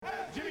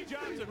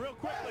Listen, real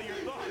quickly, your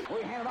thoughts.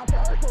 We hand it off to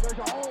Urkel. There's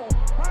a hole.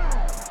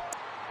 5,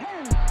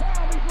 10,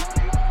 12. He's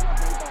running over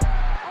the people.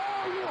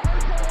 Oh, you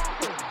Urkel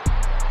Walker.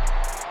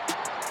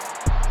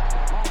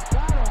 My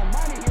God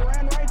almighty, he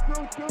ran right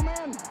through 2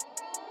 men.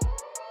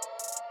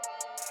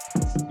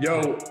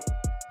 Yo,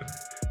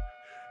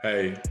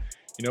 hey,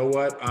 you know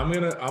what? I'm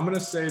gonna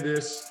say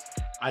this.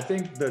 I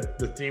think that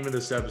the theme of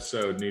this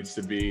episode needs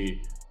to be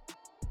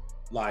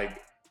like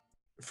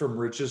from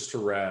riches to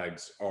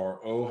rags, or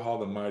oh how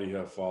the mighty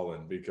have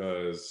fallen.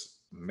 Because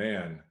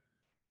man,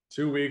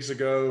 2 weeks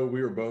ago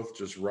we were both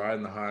just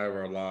riding the high of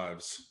our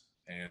lives,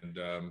 and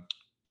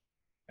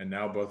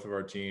now both of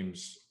our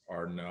teams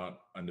are not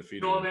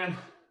undefeated. You know what, man?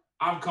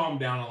 I've calmed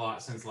down a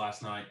lot since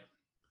last night.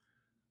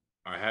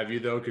 I have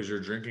you though, because you're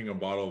drinking a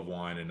bottle of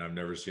wine, and I've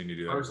never seen you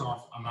do that. First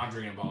off, I'm not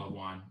drinking a bottle of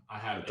wine. I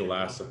have The a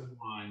last bottle of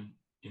wine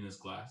in this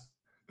glass.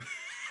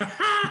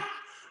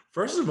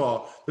 First of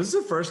all, this is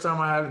the first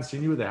time I haven't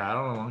seen you with a hat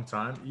on in a long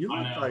time. You look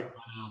I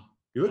know.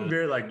 you look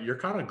very like you're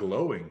kind of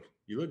glowing.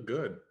 You look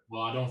good.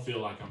 Well, I don't feel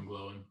like I'm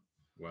glowing.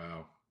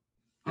 Wow.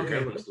 Your Okay.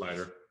 hair looks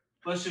lighter.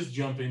 Let's just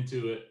jump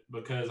into it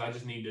because I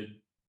just need to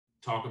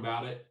talk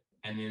about it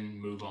and then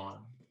move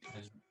on.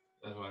 That's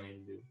what I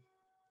need to do.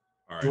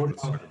 All right, Georgia-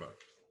 let's talk about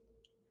it.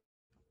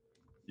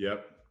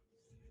 Yep.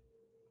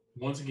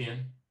 Once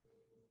again,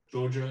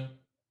 Georgia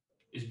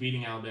is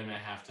beating Alabama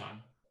at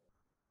halftime.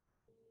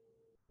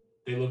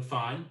 They look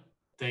fine.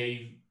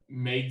 They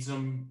made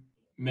some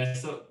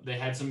mess up. They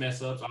had some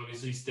mess ups.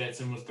 Obviously,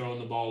 Stetson was throwing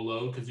the ball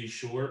low because he's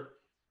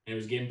short and it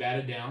was getting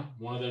batted down.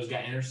 One of those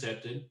got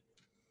intercepted.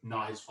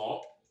 Not his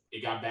fault.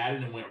 It got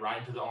batted and went right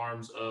into the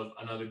arms of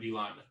another D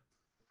lineman.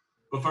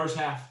 But first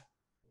half,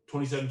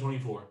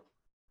 27-24.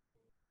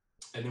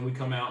 And then we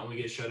come out and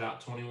we get shut out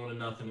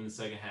 21-0 in the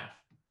second half.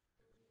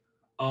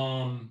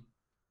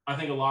 I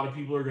think a lot of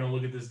people are going to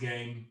look at this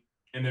game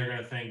and they're going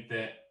to think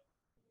that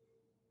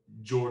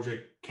Georgia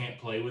can't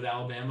play with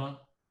Alabama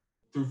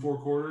through 4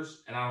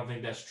 quarters, and I don't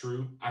think that's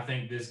true. I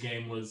think this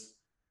game was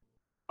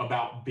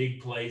about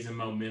big plays and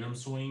momentum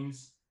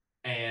swings,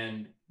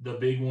 and the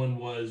big one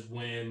was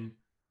when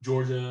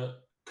Georgia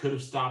could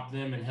have stopped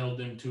them and held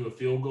them to a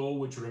field goal,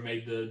 which would have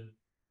made the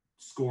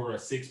score a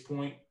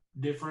 6-point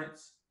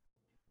difference.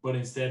 But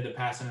instead, the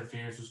pass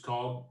interference was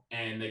called,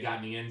 and they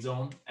got in the end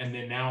zone. And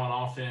then now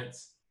on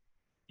offense,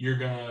 you're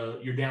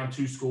down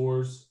 2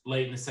 scores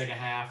late in the second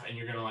half, and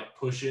you're gonna like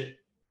push it,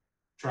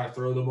 try to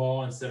throw the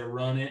ball instead of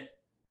run it,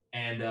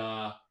 and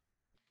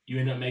you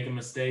end up making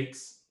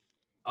mistakes.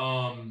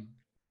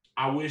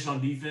 I wish on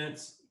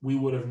defense we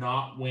would have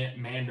not went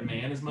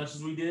man-to-man as much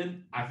as we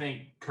did. I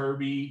think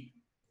Kirby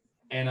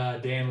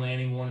and Dan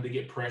Lanning wanted to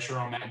get pressure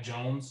on Mac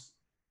Jones,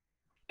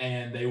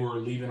 and they were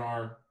leaving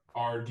our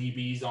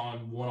DBs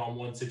on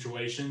one-on-one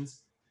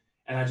situations,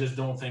 and I just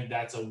don't think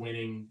that's a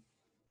winning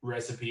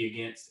recipe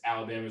against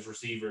Alabama's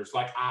receivers.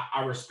 Like,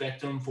 I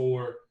respect them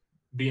for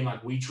being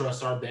like, we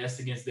trust our best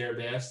against their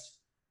best,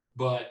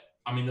 but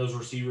I mean, those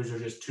receivers are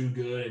just too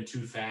good and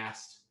too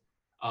fast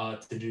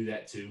to do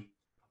that too.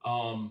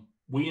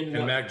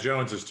 Mac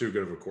Jones is too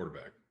good of a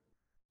quarterback.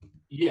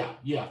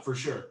 Yeah, for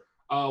sure.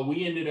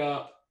 We ended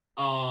up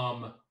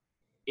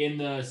in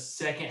the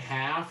second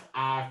half,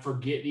 I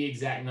forget the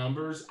exact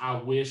numbers. I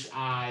wish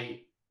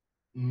I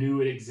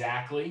knew it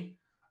exactly.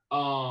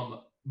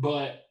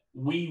 But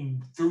we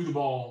threw the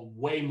ball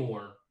way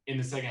more in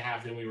the second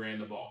half than we ran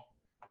the ball.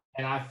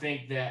 And I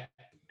think that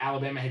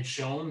Alabama had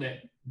shown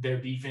that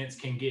their defense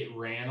can get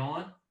ran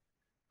on.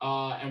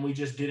 And we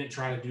just didn't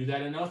try to do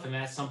that enough. And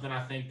that's something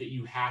I think that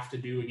you have to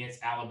do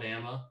against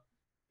Alabama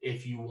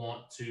if you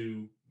want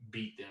to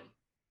beat them.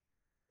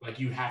 Like,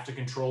 you have to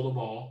control the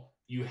ball.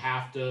 You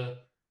have to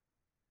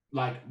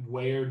like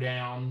wear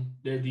down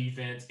their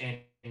defense, and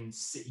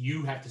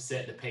you have to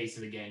set the pace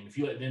of the game. If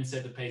you let them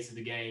set the pace of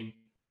the game,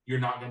 you're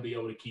not going to be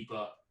able to keep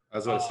up. I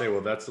was about to say,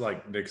 well, that's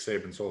like Nick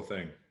Saban's whole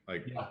thing.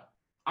 Like, yeah.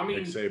 I mean,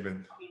 Nick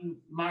Saban.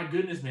 My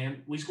goodness,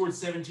 man, we scored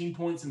 17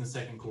 points in the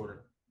second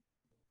quarter.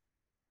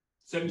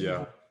 17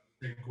 points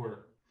in the second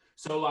quarter.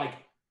 So, like,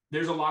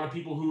 there's a lot of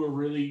people who are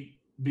really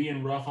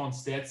being rough on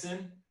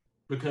Stetson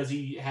because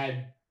he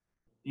had,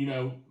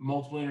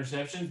 multiple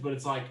interceptions, but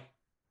it's like,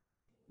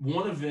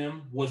 one of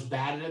them was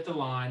batted at the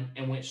line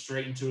and went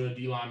straight into a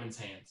D lineman's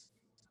hands.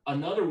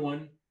 Another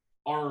one,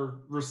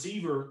 our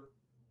receiver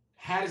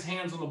had his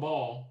hands on the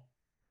ball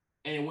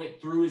and it went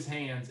through his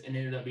hands and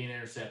ended up being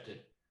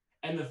intercepted.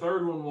 And the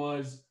third one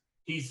was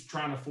he's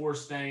trying to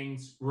force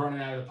things, running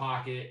out of the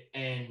pocket,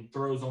 and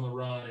throws on the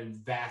run and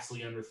vastly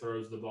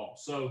underthrows the ball.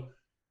 So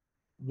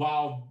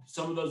while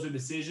some of those are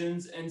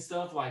decisions and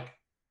stuff, like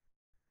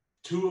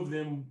 2 of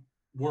them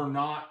were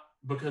not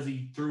because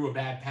he threw a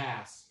bad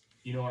pass.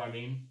 You know what I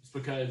mean? It's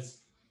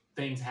because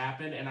things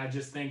happen. And I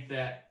just think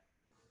that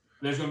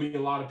there's going to be a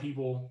lot of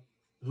people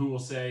who will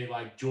say,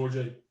 like,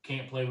 Georgia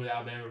can't play with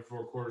Alabama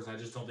for 4 quarters. I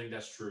just don't think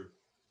that's true.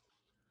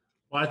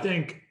 Well, I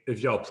think if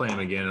y'all play them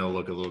again, it'll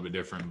look a little bit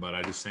different. But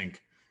I just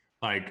think,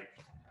 like,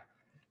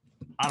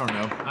 I don't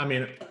know. I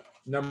mean,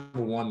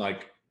 number one,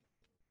 like,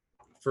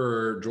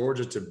 for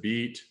Georgia to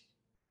beat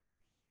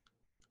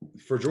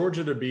for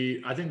Georgia to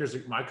be, I think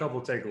my couple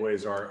of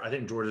takeaways are, I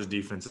think Georgia's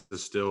defense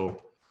is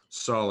still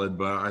solid,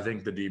 but I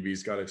think the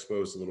DBs got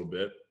exposed a little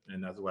bit,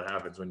 and that's what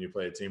happens when you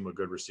play a team with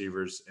good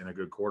receivers and a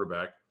good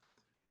quarterback.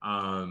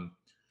 The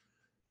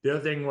other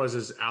thing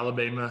is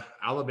Alabama.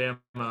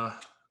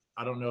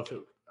 I don't know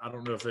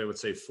if they would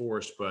say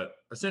forced, but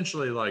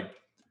essentially like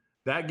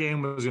that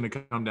game was going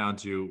to come down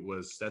to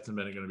was Stetson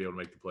Bennett going to be able to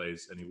make the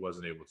plays, and he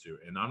wasn't able to.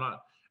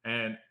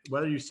 And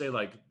whether you say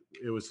like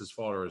it was his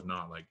fault or it's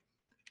not, like,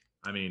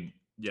 I mean,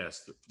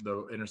 yes,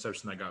 the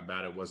interception that got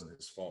bad, it wasn't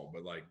his fault,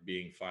 but like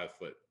being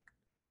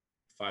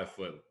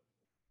 5'9",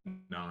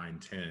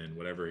 10,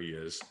 whatever he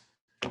is,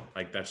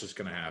 like that's just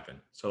going to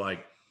happen. So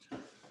like,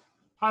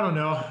 I don't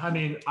know. I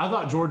mean, I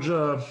thought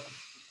Georgia,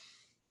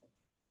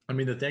 I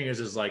mean, the thing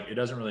is like, it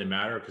doesn't really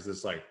matter because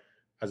it's like,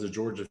 as a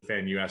Georgia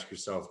fan, you ask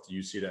yourself, do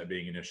you see that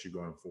being an issue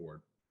going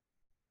forward?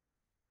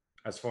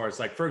 As far as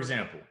like, for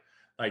example,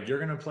 like you're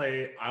going to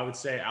play, I would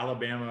say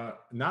Alabama,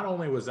 not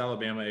only was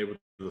Alabama able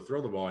to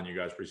throw the ball on you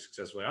guys pretty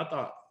successfully, I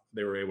thought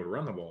they were able to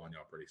run the ball on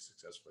y'all pretty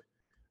successfully.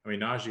 I mean,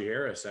 Najee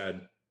Harris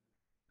had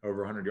over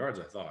 100 yards,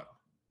 I thought.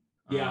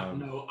 Yeah,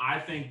 no, I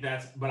think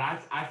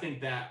I think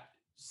that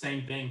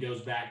same thing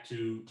goes back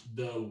to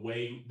the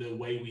way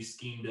we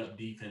schemed up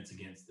defense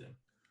against them.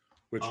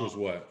 Which was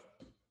what?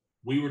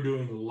 We were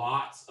doing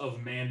lots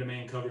of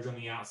man-to-man coverage on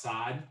the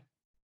outside.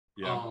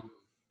 Yeah.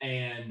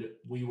 And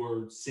we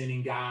were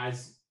sending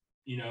guys,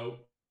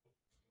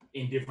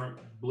 in different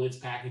blitz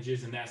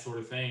packages and that sort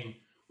of thing.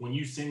 When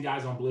you send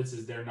guys on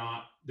blitzes, they're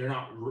not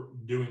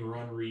doing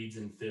run reads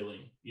and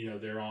filling.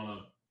 They're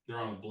on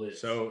a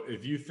blitz. So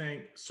if you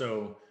think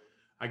so,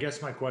 I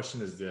guess my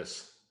question is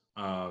this.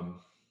 I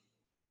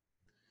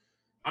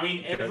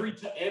mean,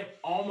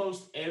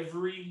 almost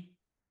every.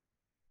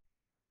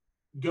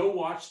 Go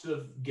watch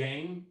the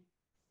game.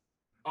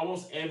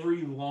 Almost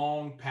every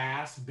long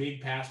pass, big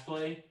pass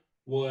play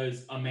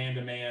was a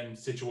man-to-man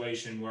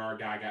situation where our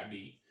guy got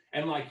beat.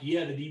 And like,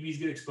 yeah, the DBs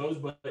get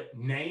exposed, but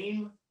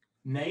name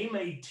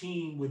a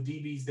team with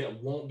DBs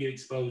that won't get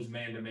exposed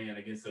man-to-man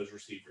against those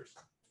receivers.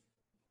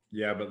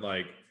 Yeah, but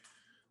like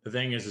the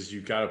thing is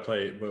you got to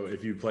play. But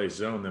if you play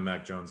zone, then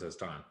Mac Jones has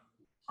time.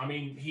 I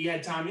mean, he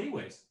had time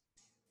anyways.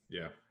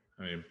 Yeah,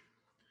 I mean,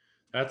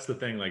 that's the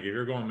thing. Like, if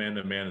you're going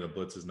man-to-man and the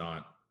blitz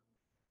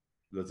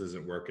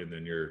isn't working,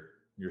 then you're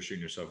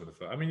shooting yourself in the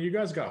foot. I mean, you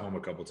guys got home a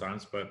couple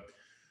times, but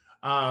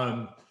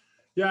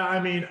yeah, I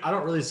mean, I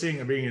don't really see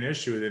it being an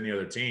issue with any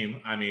other team.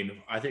 I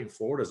mean, I think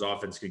Florida's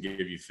offense could give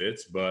you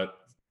fits, but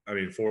I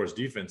mean, Florida's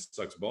defense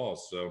sucks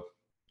balls. So,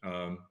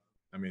 I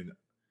mean,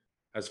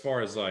 as far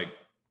as like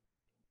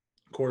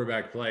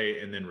quarterback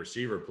play and then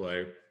receiver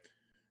play,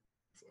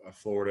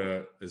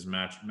 Florida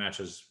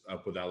matches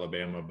up with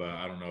Alabama, but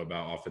I don't know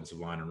about offensive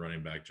line and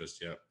running back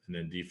just yet. And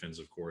then defense,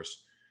 of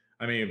course.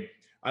 I mean,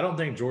 I don't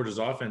think Georgia's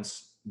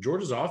offense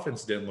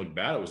didn't look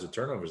bad. It was the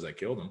turnovers that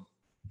killed them.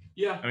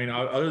 Yeah. I mean,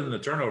 other than the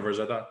turnovers,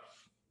 I thought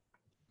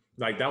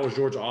like that was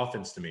Georgia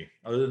offense to me.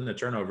 Other than the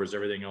turnovers,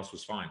 everything else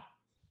was fine.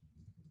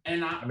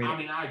 And I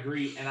mean, I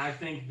agree. And I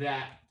think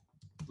that,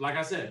 like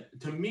I said,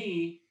 to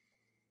me,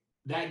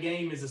 that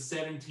game is a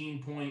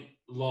 17-point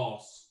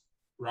loss,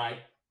 right?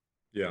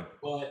 Yeah.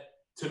 But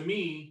to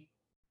me,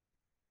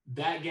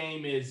 that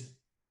game is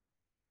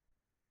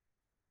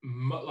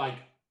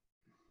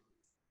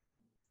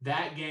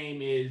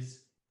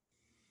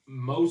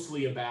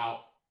mostly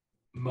about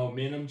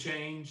momentum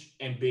change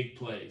and big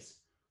plays.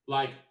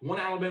 Like one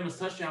of Alabama's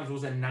touchdowns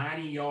was a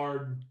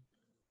 90-yard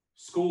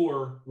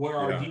score where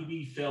our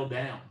DB fell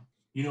down.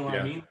 You know what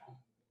I mean?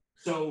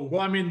 So well,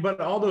 I mean, but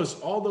all those,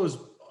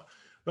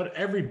 but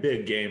every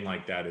big game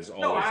like that is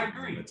always. No, I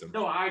agree.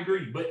 No, I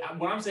agree. But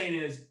what I'm saying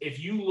is, if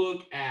you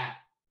look at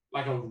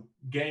like a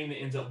game that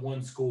ends up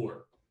one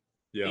score,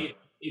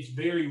 it's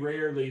very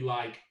rarely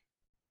like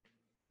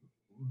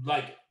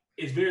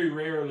it's very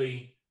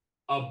rarely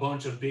a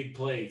bunch of big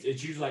plays.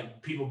 It's usually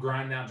like people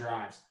grinding out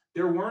drives.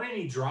 There weren't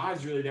any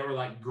drives really that were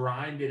like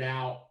grinded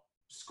out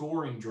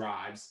scoring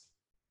drives.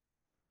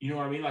 You know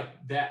what I mean?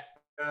 Like that.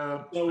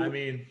 So I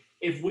mean,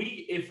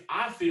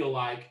 I feel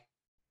like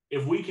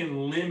if we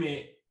can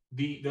limit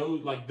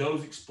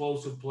those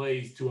explosive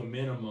plays to a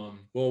minimum.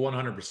 Well,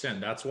 100%.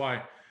 That's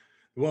why.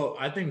 Well,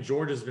 I think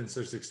Georgia's been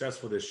so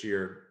successful this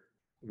year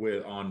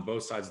on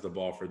both sides of the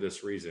ball for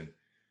this reason.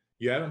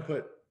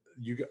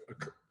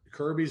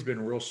 Kirby's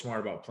been real smart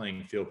about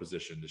playing field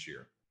position this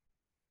year,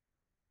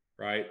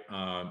 right?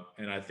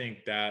 And I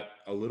think that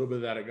a little bit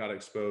of that it got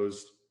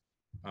exposed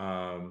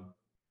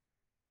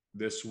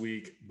this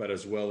week, but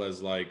as well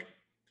as like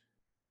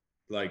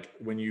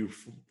when you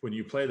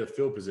play the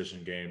field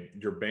position game,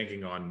 you're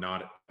banking on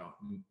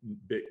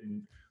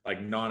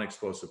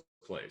non-explosive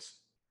plays,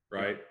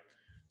 right?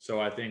 So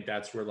I think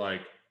that's where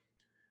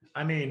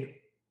I mean,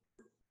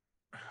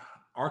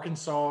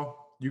 Arkansas,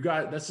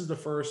 this is the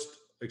first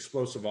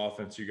explosive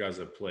offense you guys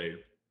have played,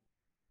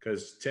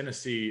 because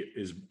Tennessee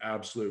is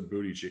absolute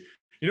booty cheek.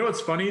 You know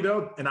what's funny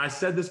though, and I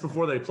said this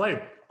before they played,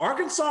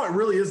 Arkansas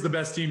really is the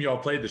best team y'all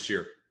played this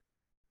year.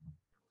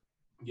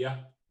 Yeah.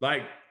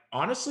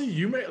 Honestly,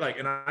 you may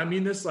and I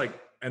mean this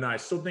and I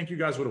still think you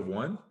guys would have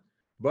won.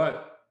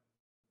 But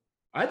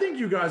I think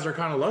you guys are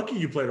kind of lucky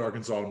you played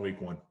Arkansas in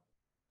week 1.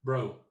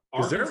 Bro.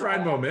 Because they're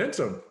riding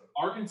momentum.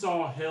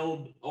 Arkansas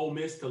held Ole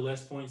Miss to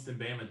less points than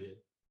Bama did.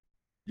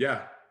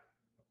 Yeah,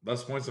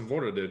 less points than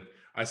Florida did.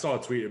 I saw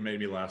a tweet. It made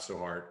me laugh so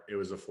hard. It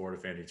was a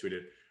Florida fan. He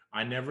tweeted,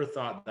 "I never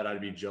thought that I'd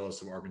be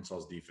jealous of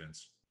Arkansas's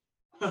defense."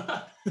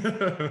 But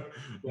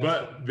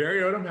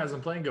Barry Odom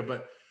hasn't playing good.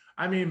 But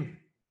I mean,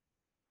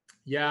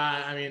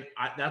 yeah, I mean,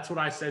 that's what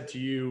I said to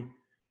you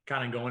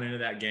kind of going into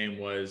that game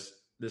was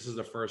this is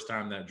the first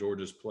time that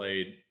Georgia's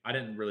played. I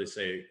didn't really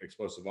say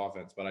explosive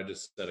offense, but I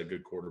just said a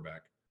good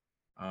quarterback.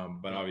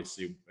 But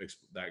obviously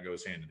that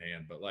goes hand in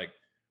hand. But like,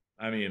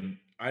 I mean,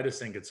 I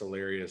just think it's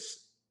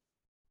hilarious.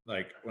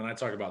 Like when I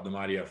talk about the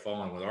mighty have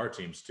fallen with our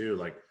teams too,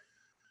 like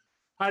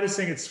I just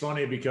think it's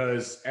funny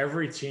because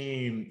every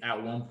team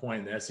at one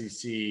point in the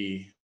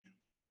SEC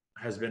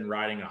has been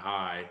riding a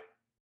high,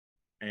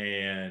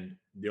 and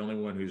the only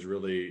one who's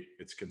really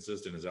it's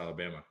consistent is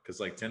Alabama. Because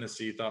like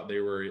Tennessee thought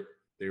they were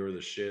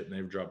the shit, and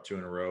they've dropped 2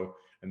 in a row,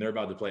 and they're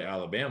about to play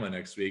Alabama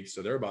next week,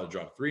 so they're about to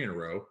drop 3 in a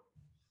row.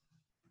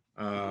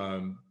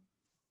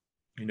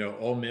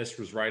 Ole Miss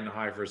was riding a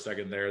high for a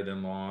second there,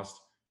 then lost.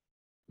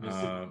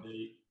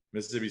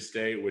 Mississippi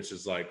State, which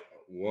is like,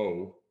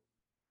 whoa.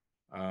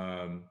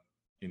 Auburn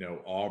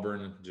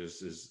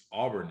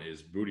Auburn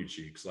is booty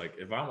cheeks. Like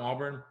if I'm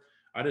Auburn,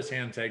 I just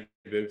hand take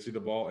Bigsby the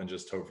ball and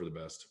just hope for the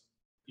best.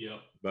 Yep.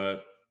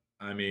 But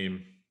I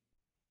mean,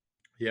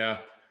 yeah.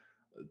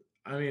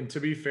 I mean, to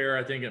be fair,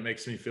 I think it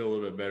makes me feel a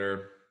little bit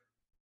better.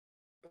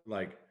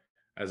 Like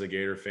as a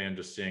Gator fan,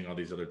 just seeing all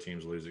these other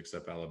teams lose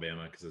except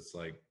Alabama, because it's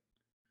like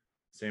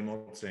same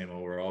old, same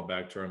old. We're all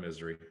back to our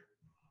misery.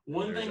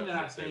 One thing that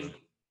I think.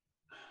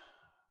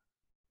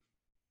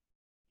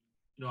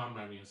 No, I'm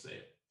not even gonna say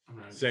it. I'm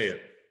not even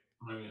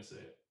gonna say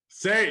it.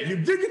 Say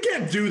it. You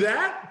can't do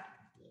that.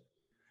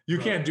 You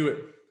can't do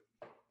it.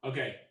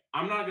 Okay,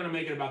 I'm not gonna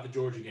make it about the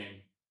Georgia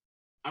game.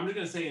 I'm just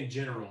gonna say in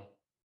general.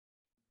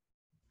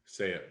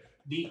 Say it.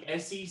 The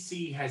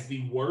SEC has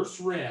the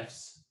worst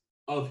refs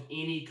of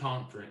any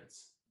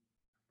conference.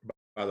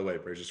 By the way,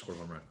 Brazier scored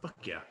home run.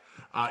 Fuck yeah.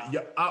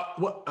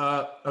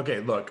 Okay,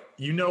 look.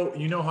 You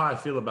know how I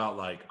feel about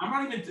like.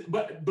 I'm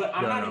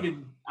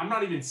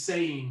not even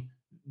saying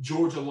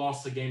Georgia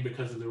lost the game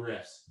because of the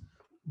refs.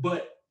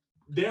 But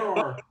there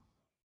are.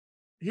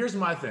 Here's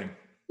my thing.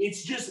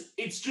 It's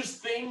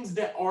just things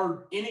that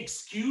are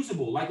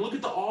inexcusable. Like look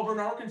at the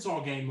Auburn-Arkansas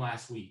game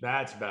last week.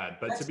 That's bad,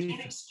 but that's to be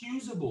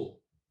inexcusable.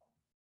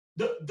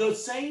 The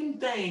same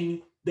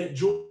thing that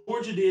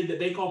Georgia did that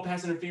they call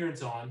pass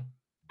interference on,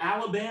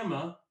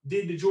 Alabama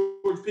did to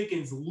George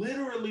Pickens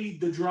literally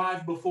the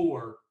drive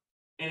before,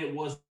 and it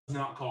was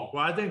not called.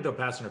 Well, I think the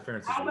pass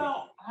interference. How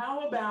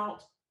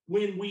about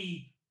when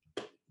we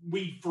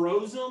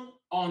froze them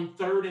on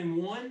 3rd and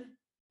 1?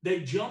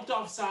 They jumped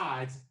off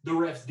sides. The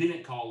refs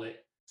didn't call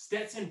it.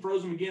 Stetson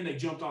froze them again. They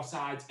jumped off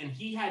sides, and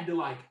he had to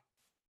like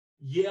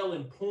yell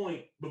and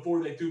point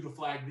before they threw the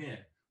flag then.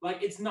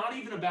 Like, it's not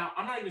even about –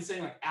 I'm not even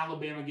saying like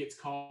Alabama gets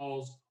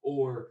calls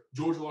or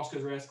Georgia lost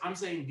because of refs. I'm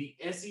saying the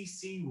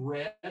SEC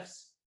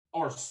refs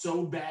are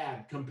so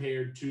bad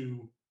compared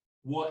to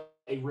what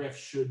a ref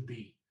should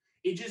be.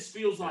 It just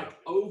feels like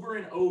over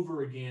and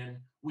over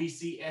again we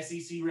see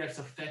SEC refs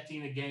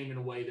affecting a game in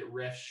a way that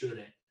refs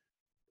shouldn't.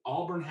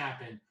 Auburn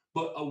happened.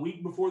 But a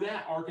week before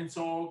that,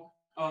 Arkansas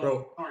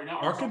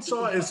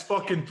Arkansas is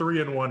fucking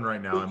 3-1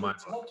 right now. The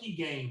Kentucky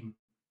game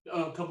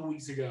a couple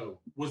weeks ago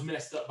was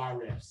messed up by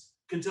refs.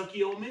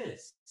 Kentucky Ole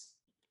Miss.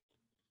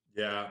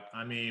 Yeah,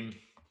 I mean,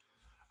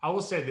 I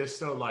will say this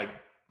though, like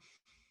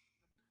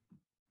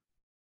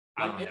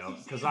I don't know,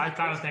 because I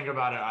kind of think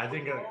about it. I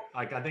think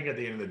at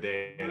the end of the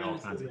day, it all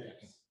kinds of.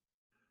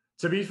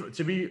 To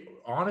be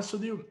honest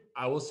with you,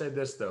 I will say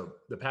this though: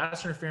 the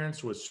pass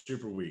interference was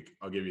super weak.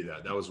 I'll give you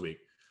that. That was weak.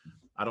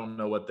 I don't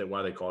know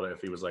why they called it.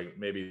 If he was like,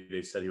 maybe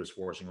they said he was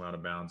forcing him out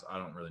of bounds. I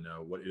don't really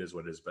know what it is.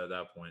 But at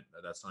that point,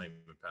 that's not even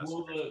pass.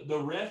 Well, the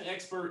ref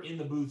expert in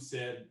the booth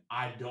said,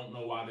 "I don't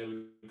know why they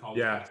would call it."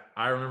 Yeah,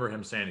 I remember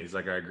him saying, "He's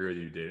like, I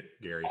agree with you,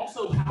 Gary."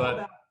 Also,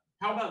 how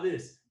about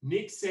this?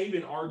 Nick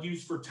Saban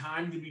argues for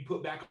time to be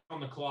put back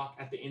on the clock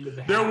at the end of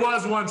the half. There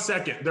was 1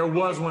 second.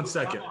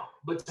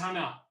 But time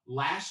out.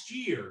 Last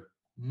year,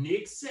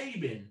 Nick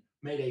Saban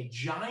made a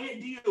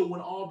giant deal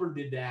when Auburn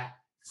did that.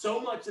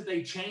 So much that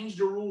they changed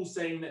the rules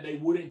saying that they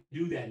wouldn't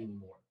do that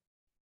anymore.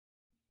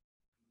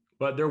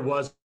 But there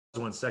was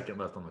 1 second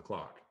left on the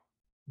clock.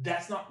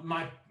 That's not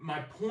my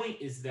point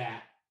is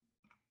that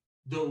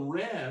the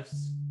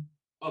refs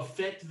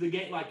affect the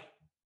game. Like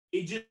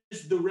the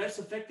refs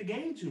affect the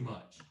game too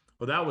much.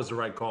 Well, that was the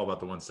right call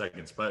about the 1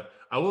 second. But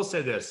I will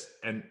say this,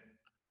 and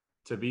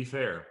to be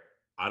fair,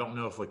 I don't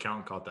know if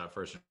LeCount caught that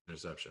first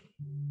interception.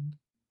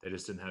 They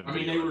just didn't have.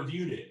 They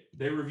reviewed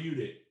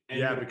it.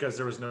 And because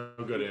there was no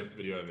good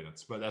video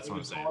evidence. But that's what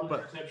I'm saying. But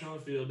interception on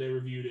the field, they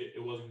reviewed it.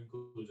 It wasn't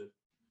conclusive.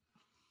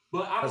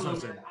 But I don't know.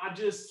 Man,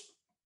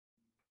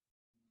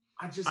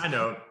 I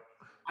know.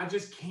 I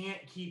just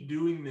can't keep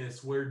doing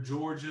this where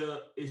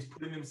Georgia is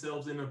putting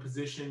themselves in a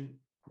position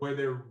where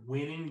they're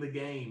winning the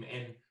game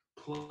and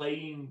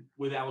playing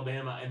with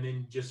Alabama and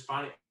then just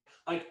finding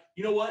like,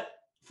 you know what?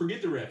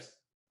 Forget the refs.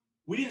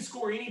 We didn't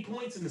score any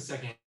points in the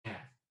second half.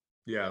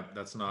 Yeah,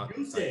 that's not.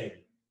 Goose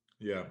egg.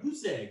 Yeah.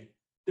 Goose egg.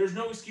 There's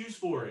no excuse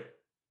for it.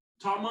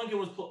 Tom Munkin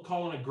was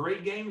calling a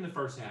great game in the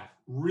first half.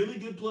 Really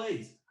good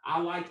plays.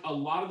 I liked a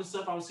lot of the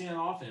stuff I was seeing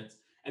on offense.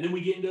 And then we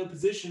get into a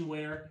position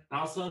where, and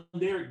I was telling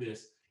Derek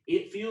this,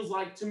 it feels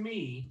like to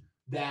me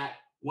that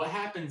what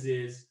happens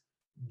is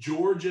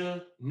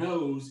Georgia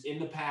knows in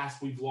the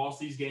past we've lost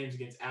these games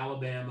against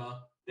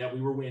Alabama that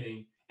we were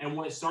winning. And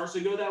when it starts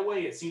to go that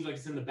way, it seems like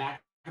it's in the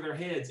back of their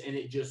heads and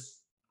it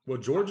just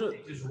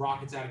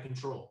rockets out of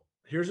control.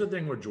 Here's the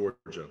thing with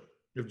Georgia.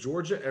 If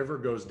Georgia ever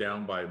goes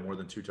down by more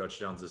than 2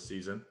 touchdowns this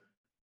season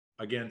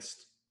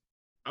against,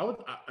 I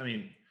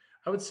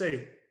would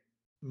say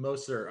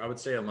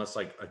unless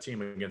like a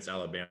team against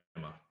Alabama.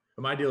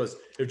 But my deal is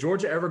if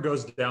Georgia ever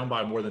goes down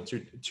by more than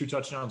two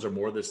touchdowns or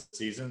more this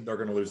season, they're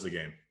going to lose the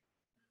game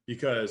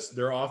because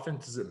their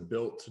offense isn't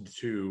built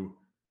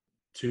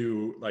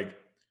to like.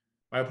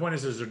 My point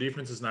is their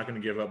defense is not going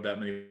to give up that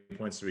many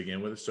points to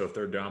begin with. So if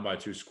they're down by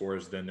 2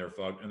 scores, then they're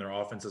fucked, and their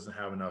offense doesn't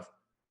have enough.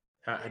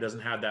 It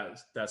doesn't have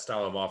that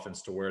style of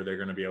offense to where they're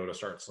going to be able to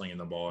start slinging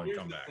the ball and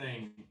come back.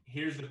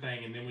 Here's the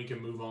thing, and then we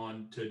can move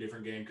on to a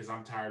different game because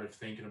I'm tired of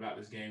thinking about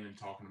this game and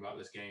talking about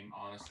this game.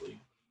 Honestly,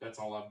 that's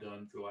all I've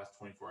done for the last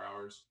 24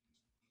 hours.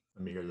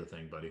 Let me hear the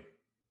thing, buddy.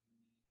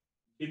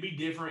 It'd be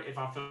different if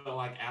I felt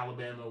like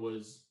Alabama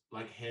was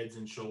like heads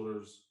and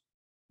shoulders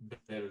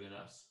better than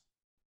us.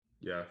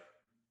 Yeah.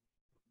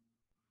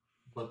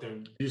 But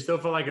then, do you still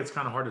feel like it's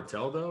kind of hard to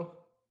tell though?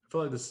 I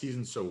feel like the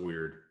season's so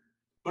weird.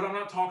 But I'm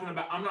not talking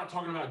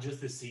about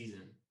just this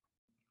season.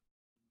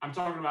 I'm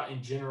talking about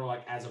in general,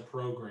 like as a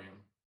program.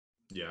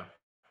 Yeah.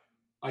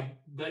 Like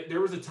there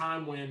was a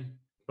time when.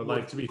 But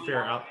like to be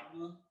fair,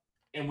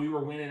 and we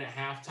were winning at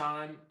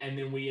halftime, and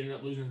then we ended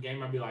up losing the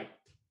game. I'd be like,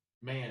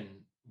 man,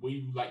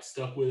 we like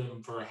stuck with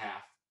them for a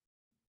half.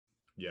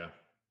 Yeah.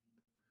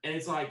 And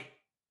it's like,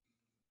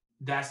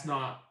 that's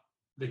not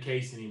the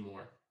case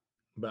anymore.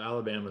 But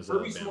Alabama's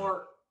Kirby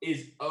Smart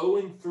is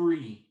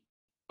 0-3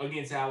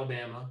 against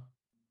Alabama.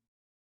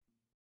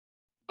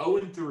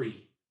 0-3.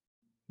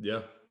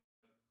 Yeah.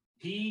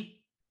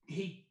 He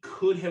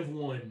could have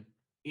won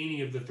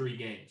any of the 3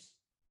 games.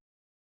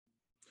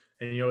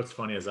 And you know what's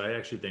funny is I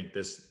actually think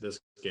this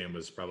game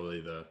was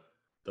probably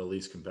the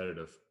least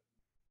competitive.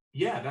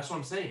 Yeah, that's what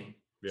I'm saying.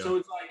 Yeah. So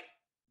it's like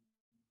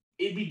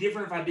it'd be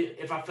different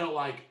if I felt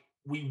like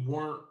we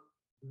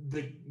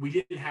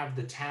didn't have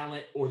the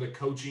talent or the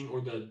coaching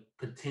or the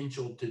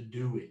potential to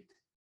do it.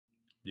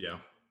 Yeah.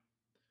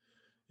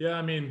 Yeah,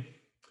 I mean,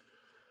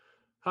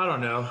 I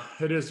don't know.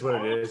 It is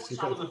what it is.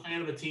 I was a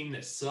fan of a team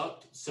that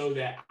sucked so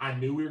that I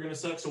knew we were going to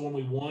suck. So when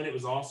we won, it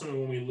was awesome. And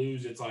when we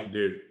lose, it's like,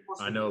 dude,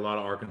 I know a lot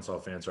of Arkansas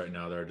fans right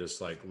now that are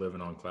just like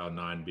living on cloud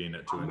 9 being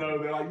at 2. I know.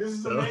 They're like, this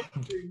is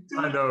amazing.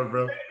 I know,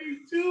 bro.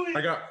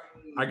 Baby,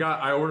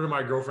 I ordered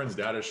my girlfriend's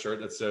dad a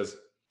shirt that says,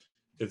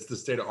 it's the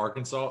state of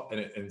Arkansas, and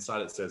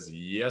inside it says,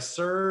 yes,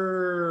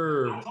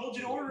 sir. I told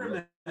you to order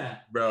him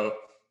that. Bro,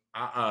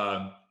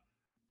 I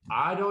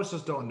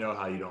just don't know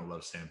how you don't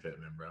love Sam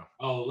Pittman, bro.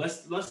 Oh,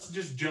 let's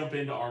just jump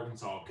into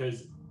Arkansas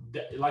because,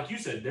 like you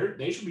said,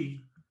 they should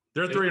be.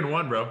 They're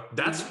 3-1, bro.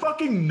 That's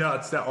fucking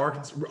nuts. That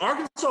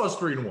Arkansas is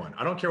 3-1.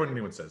 I don't care what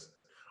anyone says.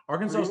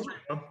 Arkansas is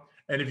 3-1.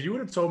 And if you would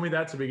have told me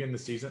that to begin the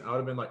season, I would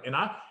have been like,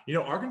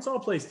 Arkansas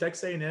plays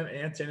Texas A&M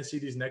and Tennessee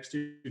these next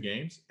 2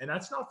 games, and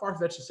that's not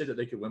far-fetched to say that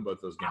they could win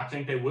both those games. I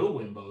think they will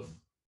win both.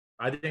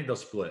 I think they'll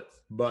split,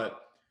 but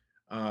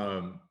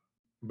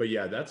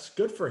yeah, that's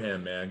good for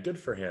him, man. Good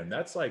for him.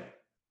 That's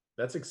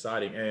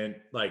exciting, and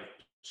like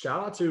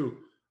shout out to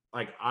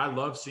I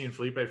love seeing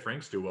Felipe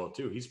Franks do well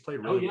too. He's played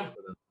really well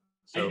for them.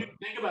 So and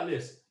think about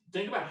this.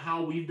 Think about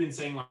how we've been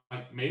saying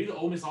like maybe the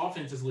Ole Miss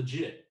offense is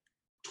legit.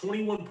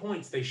 21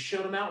 points. They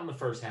shut them out in the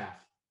first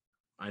half.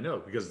 I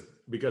know because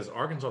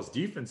Arkansas's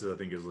defense, I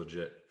think, is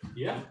legit.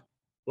 Yeah.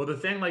 Well, the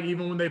thing, like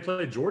even when they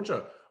played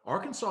Georgia,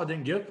 Arkansas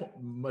didn't give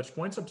much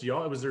points up to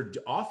y'all. It was their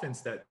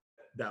offense that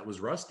was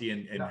rusty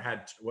and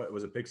had what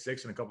was a pick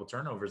 6 and a couple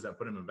turnovers that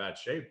put them in bad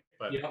shape.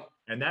 But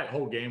and that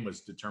whole game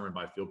was determined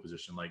by field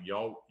position. Like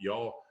y'all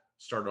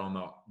started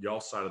on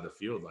y'all side of the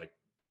field like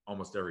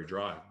almost every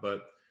drive.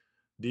 But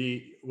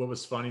what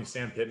was funny,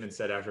 Sam Pittman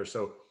said after,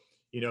 so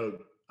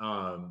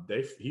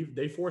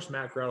they forced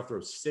Matt Corral to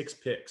throw 6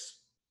 picks,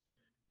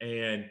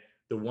 and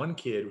the one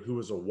kid who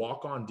was a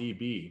walk-on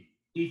DB,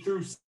 he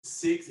threw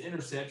 6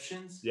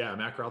 interceptions. Yeah,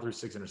 Matt Corral threw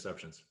 6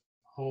 interceptions.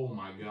 Oh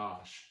my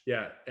gosh.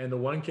 Yeah, and the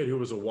one kid who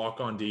was a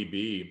walk-on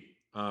DB,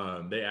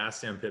 they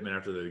asked Sam Pittman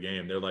after the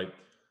game. They're like,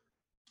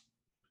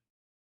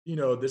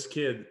 this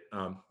kid.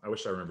 I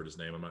wish I remembered his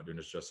name. I'm not doing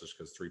this justice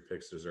because 3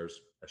 picks deserves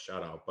a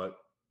shout out. But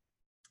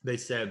they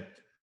said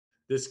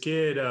this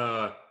kid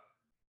has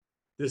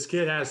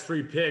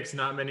 3 picks.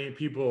 Not many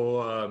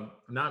people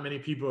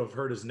have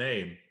heard his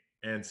name.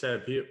 And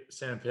said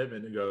Sam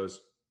Pittman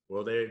goes,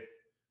 well,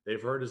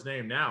 they've heard his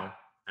name now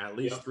at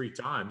least 3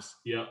 times.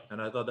 Yeah.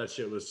 And I thought that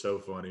shit was so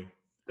funny.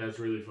 That's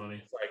really funny.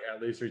 It's like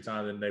at least 3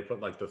 times, and they put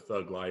like the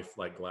Thug Life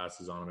like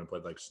glasses on them and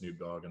put like Snoop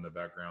Dogg in the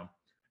background,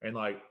 and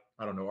like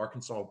I don't know,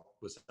 Arkansas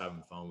was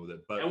having fun with it,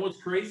 but And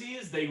what's crazy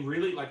is they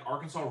really like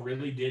Arkansas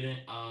really didn't.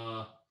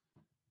 I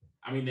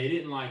mean, they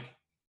didn't like.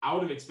 I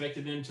would have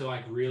expected them to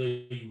like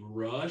really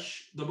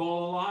rush the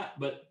ball a lot,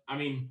 but I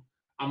mean,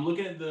 I'm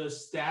looking at the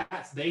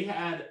stats. They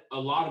had a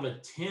lot of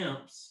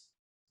attempts,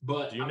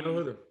 but do you I know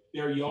mean, who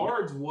their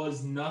yards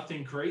was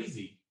nothing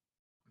crazy.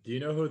 do you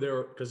know who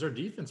they're because their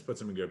defense puts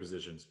them in good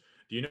positions?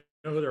 Do you know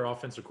who their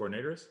offensive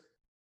coordinator is?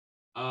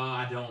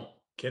 I don't.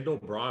 Kendall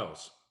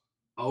Briles.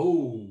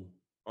 Oh,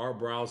 Art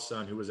Briles'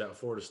 son, who was at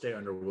Florida State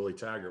under Willie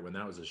Taggart when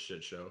that was a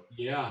shit show.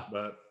 yeah.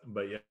 But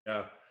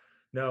yeah,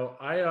 no,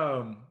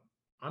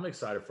 I'm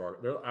excited for.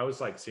 I was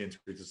like seeing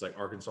tweets. It's like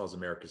Arkansas is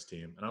America's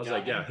team, and I was Yeah,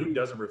 like, yeah, and who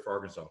doesn't root for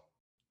Arkansas?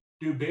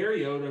 Dude,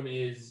 Barry Odom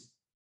is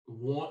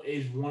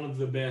one of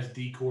the best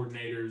D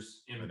coordinators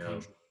in the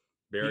country.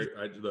 Barry,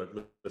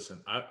 listen.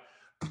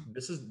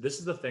 This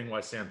is the thing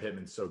why Sam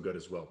Pittman's so good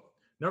as well.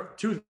 No,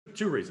 two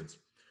reasons.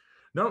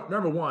 No,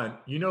 number one,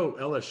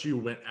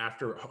 LSU went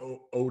after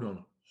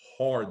Odom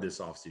hard this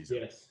offseason.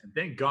 Yes. And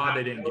thank God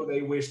they didn't.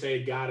 They wish they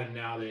had got him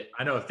now that.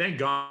 I know. Thank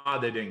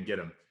God they didn't get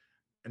him.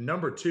 And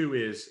number two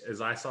is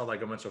I saw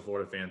like a bunch of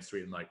Florida fans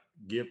tweeting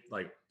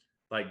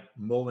like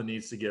Mullen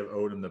needs to give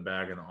Odom the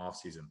bag in the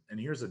offseason. And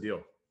here's the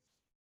deal.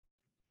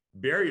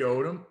 Barry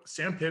Odom,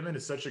 Sam Pittman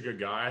is such a good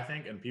guy, I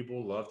think, and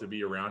people love to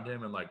be around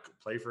him and like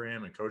play for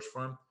him and coach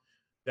for him,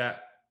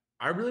 that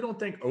I really don't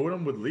think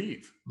Odom would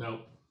leave.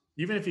 No.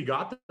 Even if he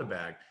got the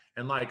bag.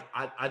 And like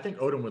I think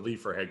Odom would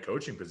leave for a head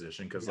coaching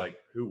position because like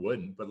who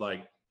wouldn't?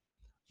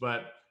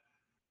 But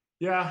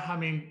yeah, I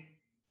mean,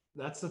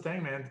 that's the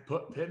thing, man.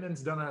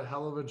 Pittman's done a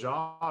hell of a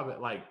job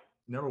at like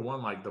number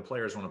one, like the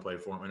players want to play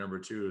for him, and number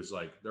two is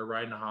like they're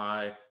riding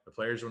high. The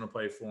players want to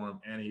play for him,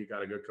 and he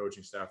got a good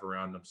coaching staff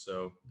around him.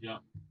 So yeah,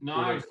 no,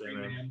 I agree,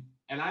 man.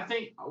 And I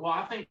think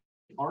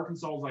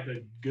Arkansas is like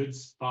a good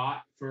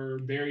spot for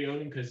Barry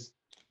Odom because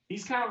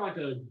he's kind of like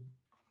an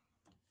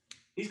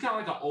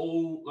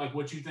old, like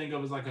what you think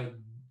of as like a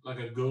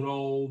good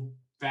old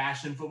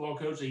fashioned football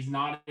coach. He's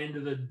not into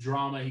the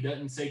drama. He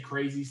doesn't say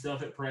crazy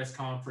stuff at press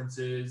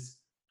conferences.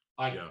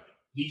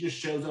 He just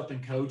shows up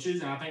and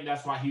coaches, and I think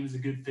that's why he was a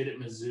good fit at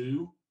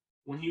Mizzou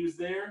when he was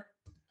there.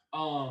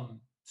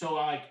 So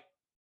like,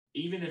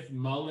 even if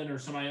Mullen or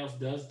somebody else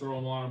does throw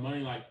him a lot of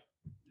money, like,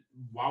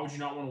 why would you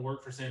not want to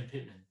work for Sam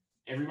Pittman?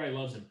 Everybody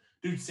loves him,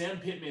 dude. Sam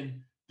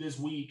Pittman this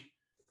week,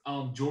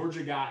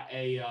 Georgia got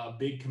a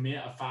big commit,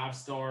 a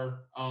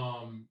 5-star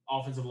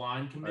offensive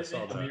line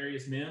commitment,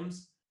 Amarius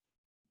Mims.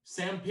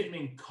 Sam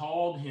Pittman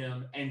called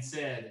him and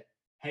said,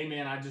 hey,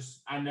 man,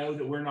 I know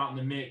that we're not in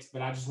the mix,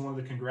 but I just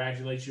wanted to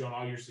congratulate you on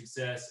all your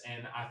success.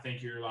 And I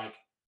think you're like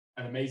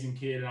an amazing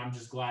kid. And I'm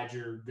just glad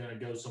you're going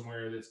to go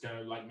somewhere that's going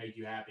to like make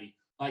you happy.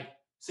 Like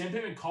Sam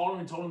Pittman called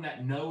him and told him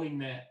that, knowing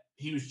that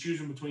he was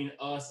choosing between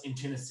us and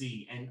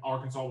Tennessee, and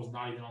Arkansas was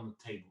not even on the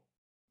table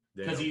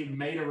because he had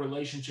made a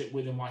relationship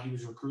with him while he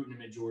was recruiting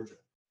him at Georgia.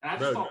 And I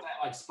just thought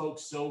that like spoke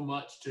so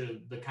much to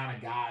the kind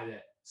of guy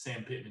that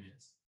Sam Pittman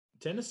is.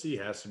 Tennessee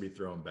has to be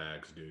throwing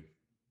bags, dude.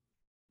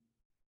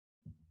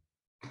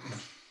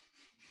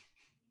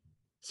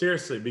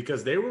 Seriously,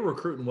 because they were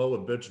recruiting well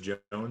with Butch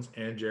Jones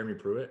and Jeremy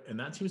Pruitt, and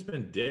that team's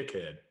been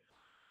dickhead.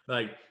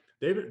 Like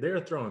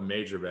they're throwing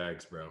major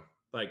bags, bro.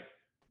 Like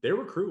they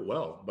recruit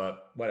well,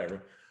 but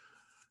whatever.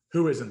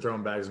 Who isn't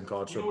throwing bags in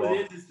college football? What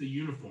it is the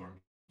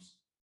uniforms.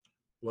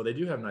 Well, they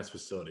do have nice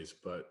facilities,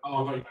 but I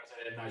thought you guys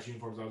had nice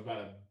uniforms. I was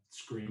about to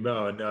scream.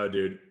 No,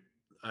 dude.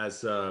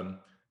 As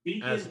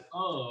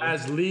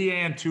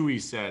Leanne Tui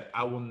said,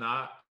 I will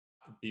not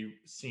be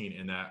seen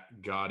in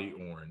that gaudy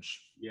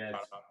orange. Yeah,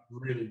 it's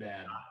really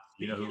bad.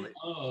 You know who?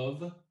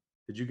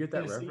 Did you get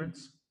that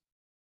reference?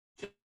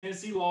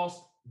 Tennessee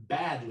lost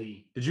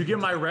badly. Did you get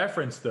my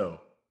reference though?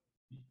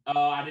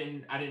 I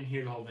didn't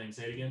hear the whole thing.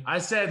 Say it again. I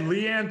said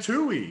Leanne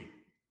Tui.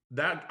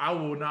 That I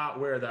will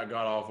not wear that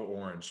god awful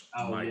orange,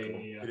 Michael.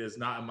 Yeah. It is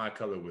not in my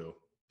color wheel.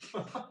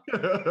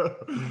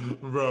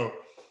 Bro.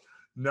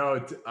 No.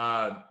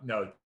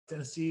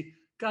 Tennessee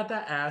got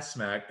that ass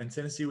smacked, and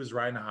Tennessee was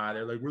riding high.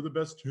 They're like, we're the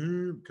best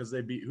team because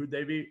they beat who'd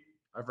they beat?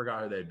 I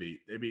forgot who they beat.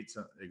 They beat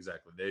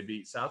They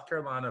beat South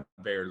Carolina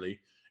barely,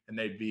 and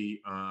they beat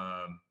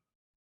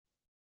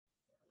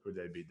who'd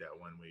they beat that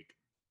one week?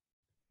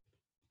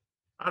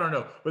 I don't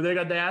know, but they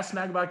got the ass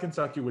smacked by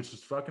Kentucky, which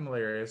is fucking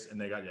hilarious, and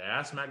they got the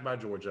ass smacked by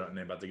Georgia, and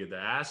they're about to get the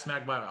ass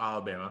smacked by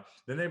Alabama.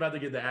 Then they're about to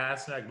get the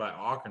ass smacked by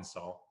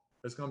Arkansas.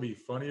 It's gonna be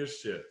funny as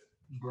shit,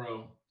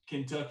 bro.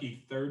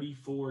 Kentucky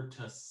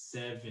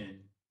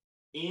 34-7.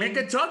 And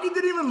Kentucky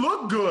didn't even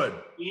look good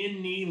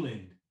in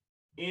Neyland,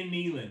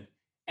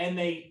 and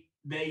the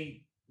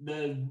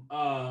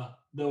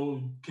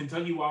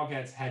Kentucky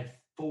Wildcats had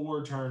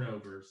 4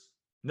 turnovers.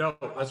 No,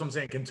 that's what I'm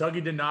saying. Kentucky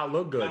did not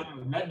look good.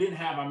 That didn't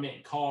have. I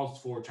meant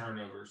caused 4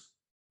 turnovers.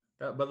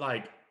 But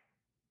like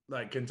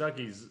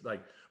Kentucky's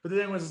like. But the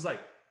thing was, it's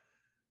like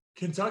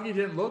Kentucky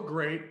didn't look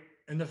great,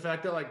 and the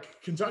fact that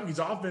like Kentucky's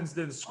offense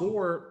didn't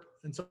score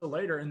until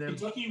later, and then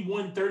Kentucky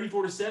won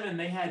 34-7.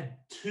 They had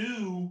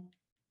 2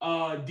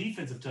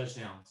 defensive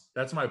touchdowns.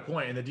 That's my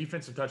point. And the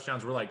defensive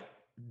touchdowns were like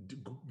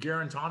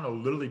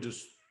Garantano literally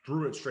just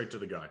threw it straight to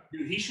the guy.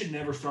 Dude, he should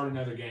never start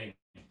another game.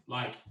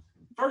 Like,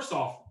 first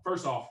off,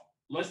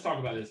 let's talk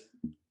about this.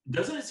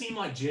 Doesn't it seem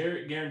like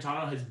Jared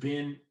Garantano has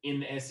been in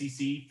the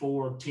SEC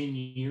for 10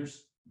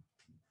 years?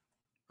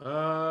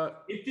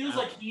 It feels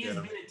like he has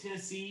been at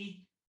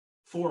Tennessee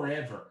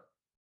forever.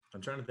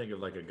 I'm trying to think of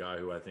like a guy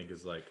who I think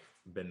has like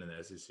been in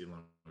the SEC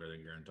longer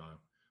than Garantano.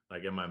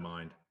 Like in my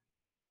mind.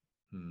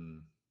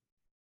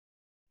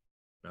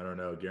 I don't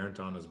know.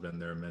 Garantano's been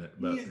there a minute,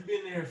 but he's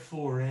been there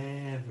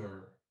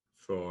forever.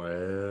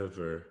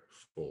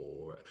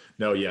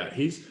 No, yeah,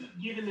 he's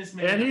giving this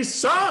man, and he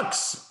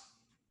sucks.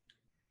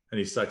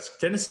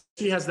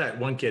 Tennessee has that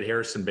one kid,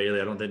 Harrison Bailey.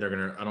 I don't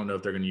know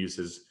if they're gonna use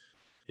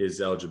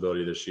his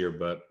eligibility this year,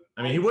 but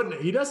I mean, he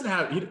wouldn't. He doesn't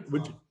have.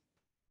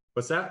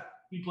 What's that?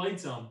 He played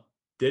some.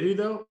 Did he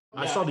though?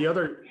 Yeah. I saw the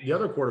other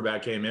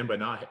quarterback came in, but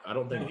not. I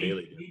don't think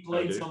Bailey did. He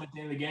played some at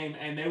the end of the game,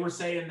 and they were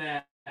saying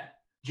that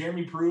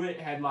Jeremy Pruitt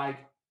had like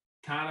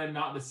kind of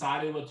not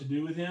decided what to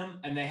do with him,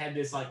 and they had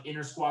this like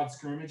inter squad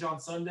scrimmage on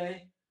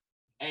Sunday,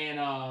 and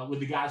with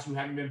the guys who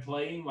haven't been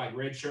playing, like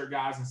red shirt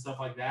guys and stuff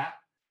like that,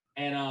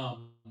 and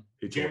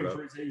Jeremy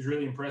Pruitt said he was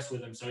really impressed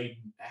with him, so he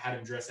had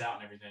him dress out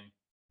and everything.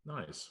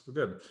 Nice, we're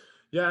good.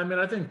 Yeah, I mean,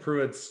 I think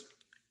Pruitt's.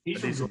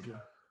 He's from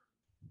Georgia.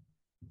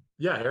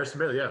 Yeah, Harrison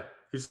Bailey. Yeah,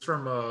 he's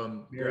from.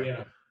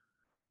 Marietta.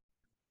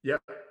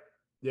 Yep.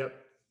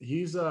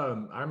 He's. I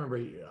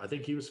remember. I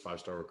think he was a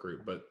 5-star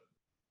recruit,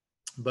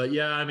 but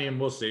yeah, I mean,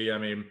 we'll see. I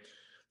mean,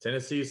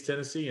 Tennessee's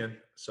Tennessean,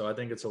 so I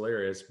think it's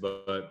hilarious.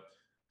 But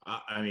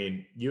I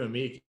mean, you and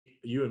me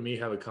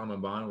have a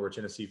common bond where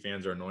Tennessee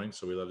fans are annoying,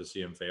 so we love to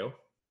see him fail.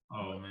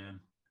 Oh man,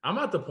 I'm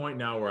at the point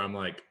now where I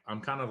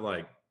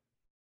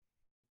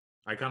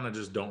kind of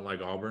just don't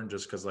like Auburn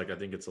just because like I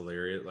think it's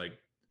hilarious. Like,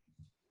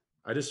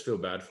 I just feel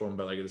bad for them,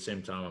 but like at the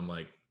same time, I'm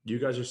like, you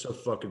guys are so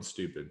fucking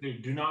stupid.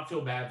 Dude, do not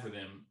feel bad for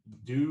them.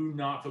 Do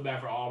not feel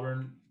bad for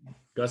Auburn.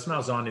 Gus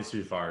Malzahn needs to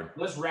be fired.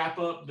 Let's wrap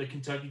up the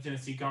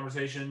Kentucky-Tennessee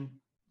conversation.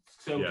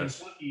 So yes.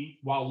 Kentucky,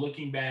 while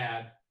looking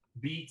bad,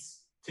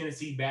 beats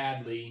Tennessee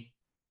badly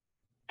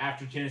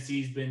after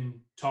Tennessee's been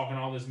talking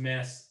all this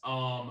mess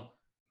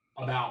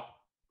about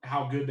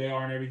how good they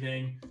are and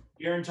everything.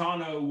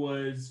 Garantano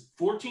was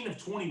 14 of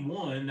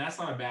 21. That's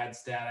not a bad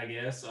stat, I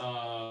guess.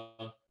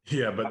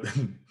 Yeah, but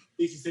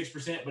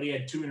 66%, but he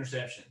had 2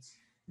 interceptions.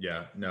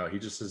 Yeah, no, he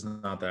just is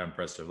not that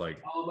impressive.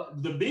 Like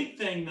the big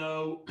thing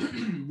though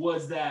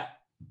was that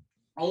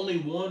only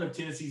one of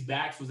Tennessee's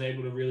backs was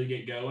able to really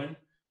get going,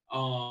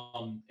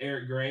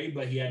 Eric Gray,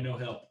 but he had no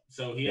help.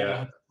 So he had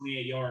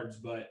 128 yards,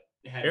 but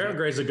Eric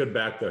Gray's a good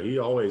back though. He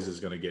always is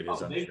going to get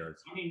his 100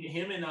 yards. I mean,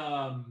 him and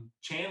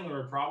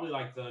Chandler are probably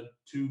like the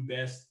two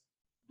best,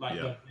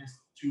 the best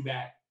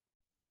 2-back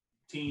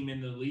team in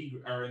the league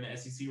or in the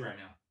SEC right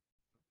now.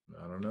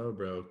 I don't know,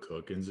 bro.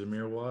 Cook and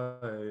Zamir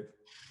White,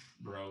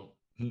 bro.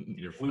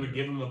 We would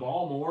give him the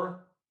ball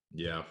more.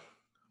 Yeah.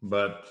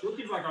 But Cook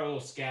is like our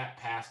little scat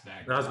pass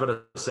back. I was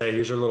about to say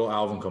he's your little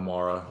Alvin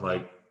Kamara,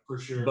 like for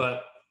sure.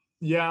 But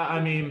yeah, I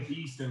mean,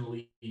 Eastern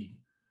League.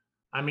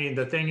 I mean,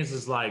 the thing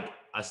is like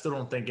I still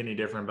don't think any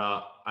different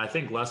about. I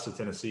think less to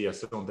Tennessee. I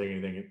still don't think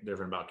anything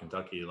different about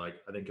Kentucky. Like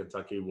I think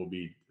Kentucky will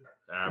be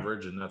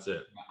average, and that's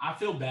it. I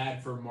feel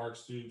bad for Mark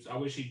Stoops. I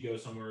wish he'd go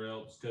somewhere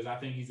else because I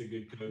think he's a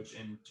good coach,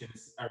 and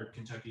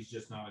Kentucky's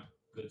just not a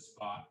good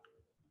spot.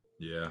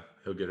 Yeah,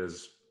 he'll get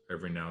his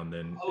every now and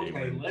then.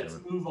 Okay, let's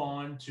move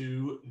on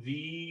to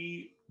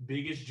the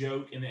biggest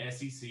joke in the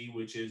SEC,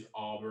 which is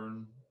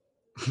Auburn.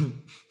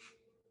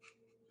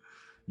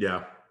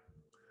 Yeah.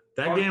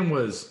 That game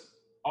was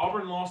 –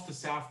 Auburn lost to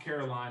South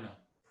Carolina.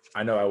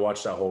 I know. I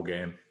watched that whole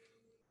game.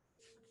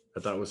 I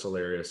thought it was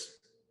hilarious.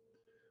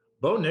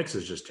 Bo Nix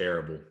is just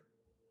terrible.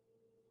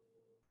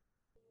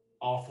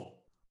 Awful.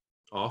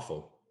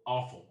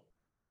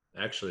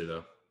 Actually,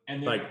 though.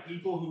 And there are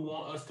people who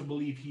want us to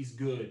believe he's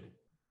good.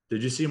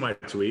 Did you see my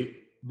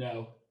tweet?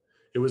 No.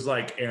 It was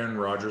like Aaron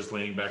Rodgers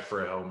leaning back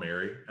for a Hail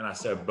Mary, and I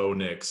said Bo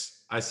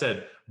Nix.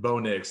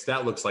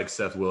 That looks like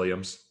Seth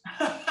Williams.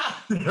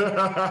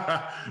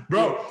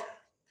 Bro,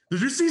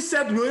 did you see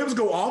Seth Williams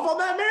go off on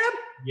that man?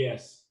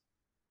 Yes.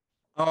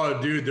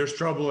 Oh, dude, there's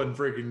trouble in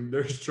where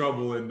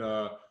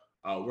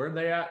are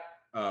they at?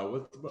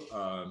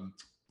 Auburn.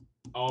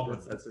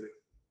 What's that city?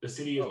 The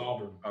city of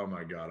Auburn. Oh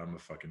my God, I'm a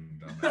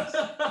fucking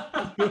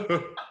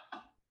dumbass.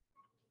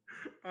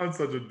 I'm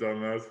such a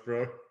dumbass,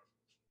 bro.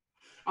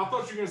 I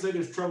thought you were gonna say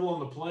there's trouble on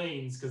the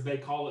plains because they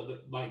call it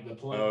the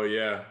plains. Oh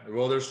yeah.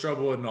 Well, there's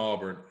trouble in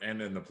Auburn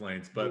and in the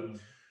plains, but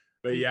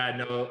yeah,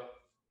 no.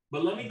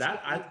 But let me tell you,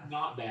 that's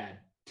not bad.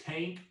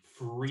 Tank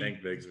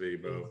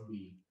Bigsby, bro.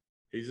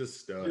 He's a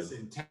stud.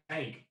 Listen,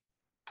 Tank.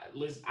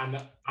 Listen,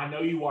 I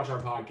know you watch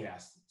our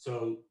podcast,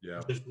 so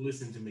just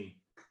listen to me.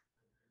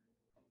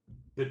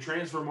 The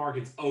transfer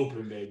market's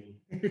open, baby.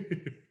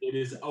 It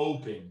is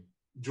open.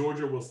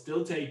 Georgia will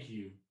still take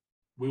you.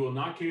 We will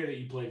not care that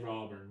you play for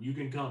Auburn. You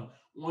can come.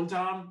 One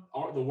time,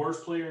 the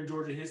worst player in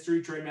Georgia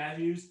history, Trey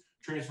Matthews,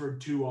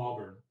 transferred to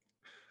Auburn.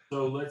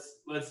 So let's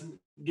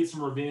get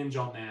some revenge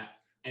on that.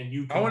 And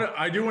you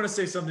I do want to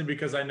say something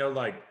because I know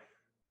like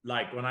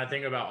when I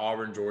think about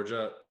Auburn,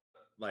 Georgia,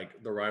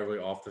 like the rivalry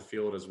off the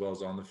field as well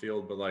as on the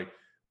field, but like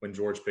when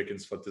George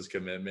Pickens flipped his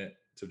commitment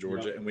to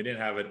Georgia and we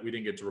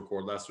didn't get to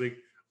record last week.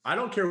 I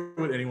don't care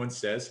what anyone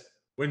says.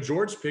 When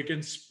George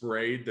Pickens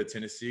sprayed the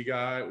Tennessee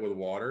guy with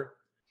water,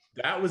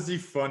 that was the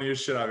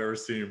funniest shit I've ever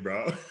seen,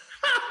 bro.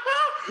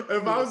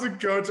 If I was a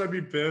coach, I'd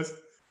be pissed.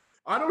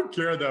 I don't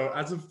care though.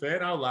 As a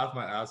fan, I'll laugh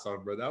my ass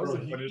off, bro. That was the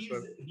funniest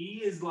shit.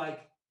 He is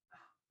like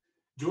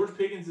George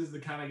Pickens is the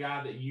kind of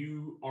guy that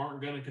you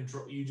aren't gonna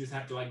control. You just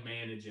have to like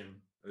manage him.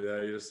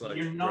 Yeah, you're just like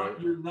you're not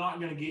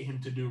gonna get him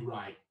to do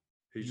right.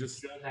 You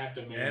just have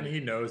to manage. And he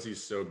him. knows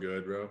he's so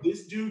good, bro.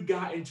 This dude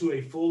got into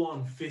a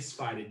full-on fist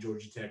fight at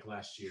Georgia Tech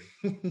last year.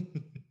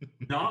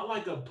 Not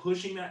like a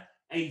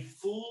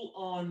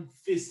full-on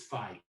fist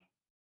fight.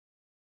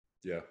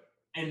 Yeah.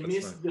 And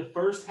missed the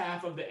first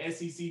half of the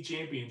SEC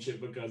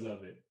championship because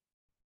of it.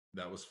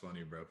 That was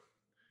funny, bro.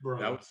 Bro.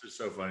 That was just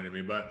so funny to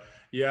me. But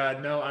yeah,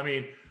 no, I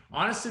mean,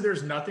 honestly,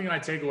 there's nothing I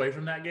take away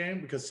from that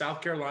game because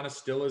South Carolina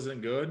still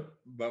isn't good.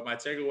 But my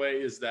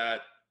takeaway is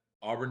that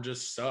Auburn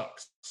just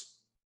sucks.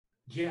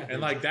 Yeah.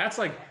 And like that's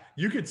like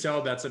you could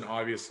tell that's an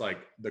obvious like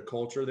the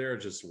culture there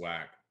is just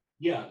whack.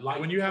 Yeah, like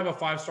when you have a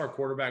 5-star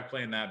quarterback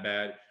playing that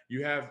bad,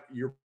 you have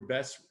your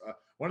best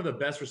one of the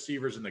best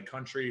receivers in the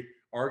country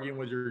arguing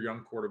with your young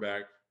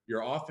quarterback.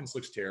 Your offense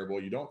looks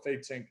terrible. You don't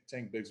fade Tank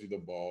Bigsby the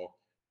ball.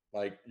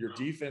 Like your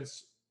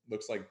defense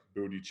looks like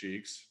booty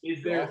cheeks.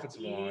 Is there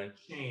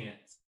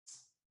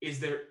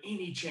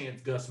any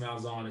chance Gus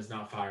Malzahn is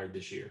not fired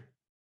this year?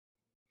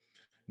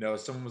 No,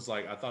 someone was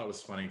like, I thought it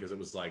was funny because it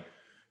was like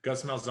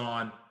Gus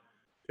Malzahn.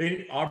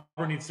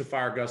 Auburn needs to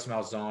fire Gus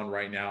Malzahn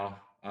right now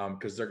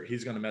because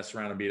he's going to mess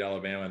around and beat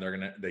Alabama,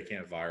 and they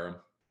can't fire him.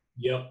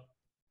 Yep.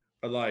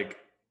 But like,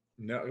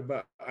 no,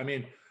 but I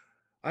mean,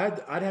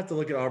 I'd have to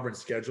look at Auburn's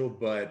schedule,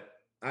 but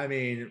I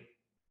mean,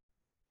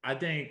 I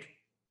think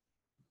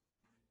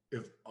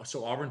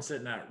Auburn's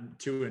sitting at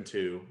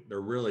 2-2.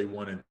 They're really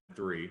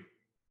 1-3.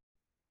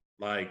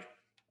 Like,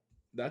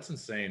 that's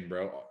insane,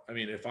 bro. I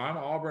mean, if I'm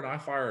Auburn, I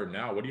fire him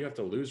now. What do you have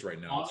to lose right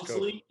now?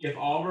 Honestly, if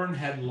Auburn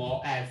had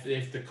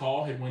if the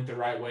call had went the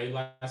right way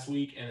last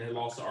week and had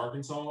lost to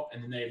Arkansas,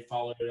 and then they had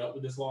followed it up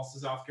with this loss to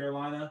South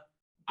Carolina,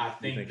 I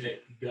think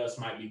that Gus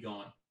might be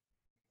gone.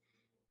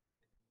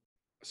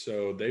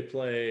 So they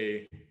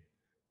play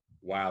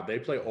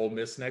Ole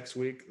Miss next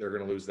week. They're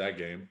going to lose that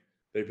game.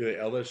 They play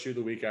LSU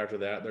the week after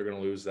that. They're going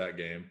to lose that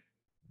game.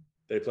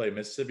 They play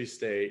Mississippi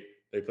State.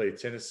 They play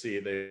Tennessee,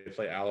 they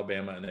play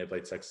Alabama, and they play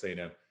Texas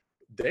A&M.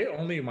 They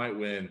only might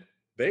win.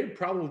 They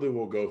probably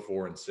will go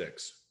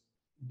 4-6.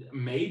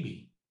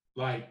 Maybe.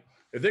 Like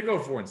if they go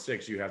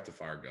 4-6, you have to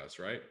fire Gus,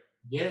 right?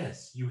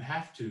 Yes, you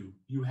have to.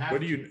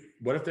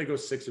 What if they go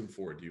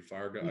 6-4? Do you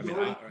fire Gus?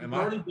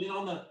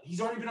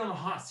 He's already been on the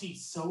hot seat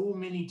so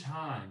many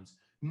times.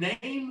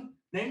 Name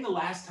the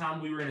last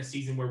time we were in a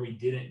season where we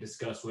didn't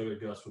discuss whether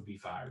Gus would be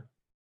fired.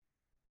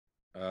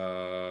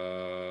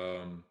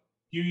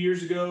 Few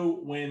years ago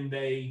when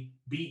they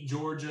beat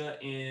Georgia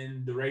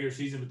in the regular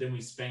season, but then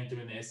we spanked them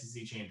in the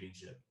SEC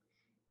championship.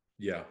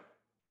 Yeah,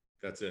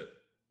 that's it.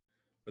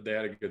 But they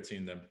had a good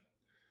team then.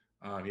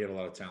 He had a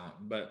lot of talent.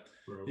 But,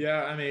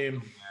 yeah, I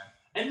mean.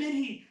 And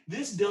then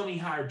this dummy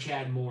hired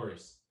Chad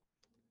Morris.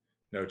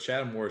 No,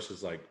 Chad Morris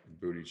is like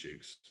booty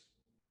cheeks.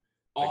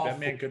 Like that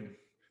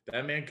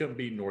man couldn't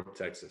beat North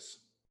Texas.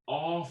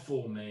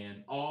 Awful,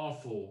 man.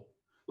 Awful.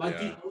 Like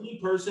the only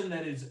person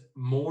that is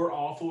more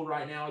awful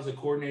right now as a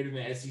coordinator in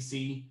the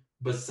SEC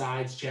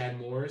besides Chad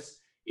Morris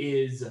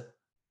is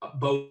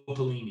Bo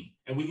Pelini.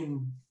 And we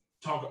can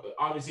talk,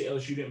 obviously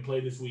LSU didn't play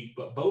this week,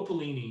 but Bo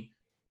Pelini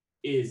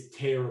is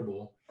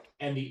terrible.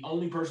 And the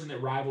only person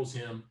that rivals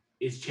him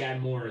is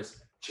Chad Morris.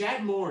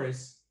 Chad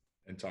Morris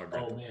and Todd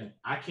Griffin. Oh man,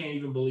 I can't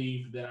even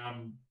believe that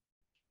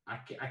I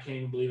can't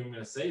even believe I'm going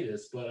to say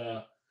this,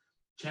 but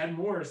Chad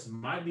Morris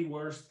might be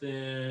worse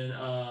than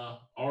our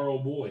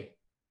old boy.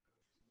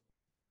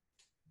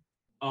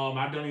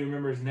 I don't even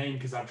remember his name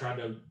because I tried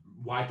to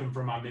wipe him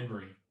from my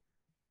memory.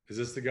 Is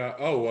this the guy?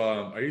 Oh,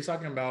 are you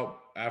talking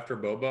about after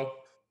Bobo?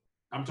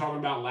 I'm talking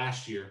about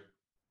last year.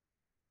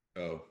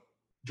 Oh.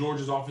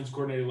 Georgia's offense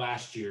coordinator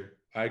last year.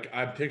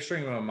 I'm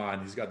picturing him in my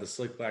mind. He's got the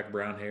slick back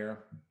brown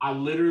hair. I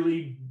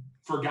literally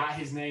forgot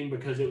his name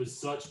because it was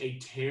such a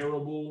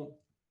terrible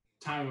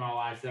time in my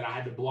life that I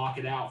had to block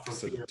it out for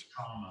fear of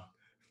trauma.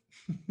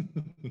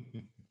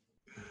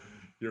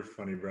 You're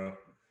funny, bro.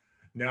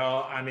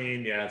 No, I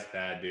mean, yeah, it's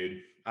bad,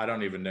 dude. I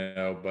don't even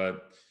know,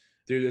 but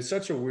dude, it's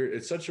such a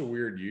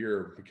weird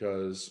year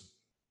because,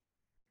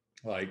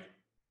 like,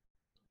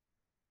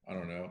 I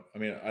don't know. I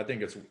mean,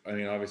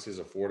 obviously as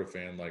a Florida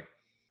fan, like,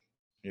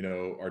 you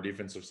know, our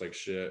defense looks like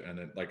shit, and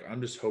then, like, I'm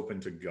just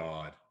hoping to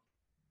God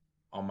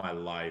on my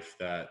life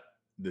that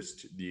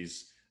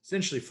these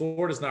essentially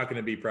Florida's not going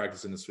to be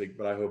practicing this week,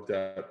 but I hope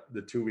that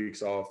the 2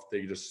 weeks off,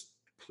 they just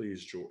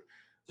please George.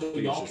 So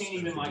y'all can't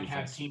even like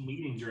have team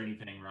meetings or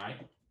anything, right?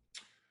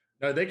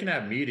 No, they can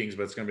have meetings,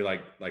 but it's going to be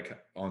like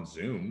on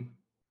Zoom.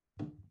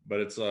 But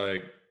it's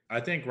like,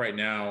 right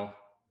now.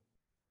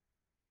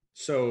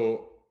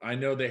 So I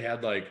know they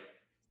had like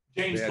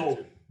James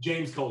Coley.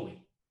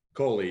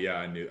 Coley. Yeah,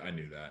 I knew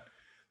that.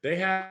 They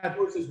had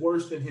Horse is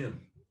worse than him.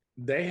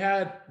 they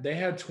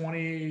had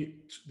 20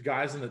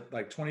 guys in the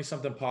like 20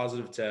 something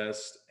positive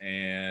tests,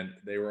 and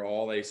they were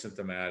all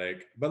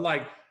asymptomatic. But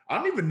like I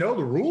don't even know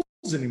the rules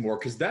anymore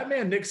because that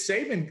man Nick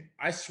Saban,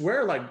 I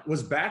swear, like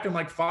was back in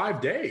like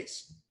 5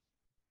 days.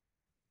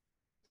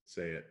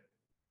 Say it.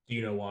 Do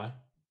you know why?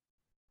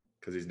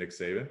 Because he's Nick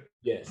Saban.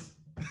 Yes.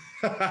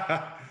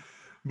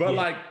 But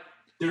like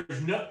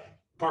there's no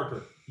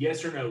Parker,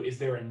 yes or no, is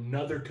there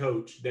another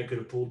coach that could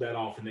have pulled that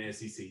off in the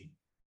SEC?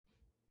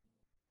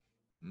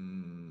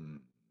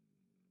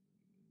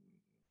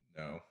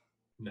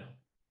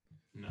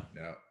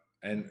 No.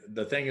 And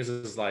the thing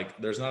is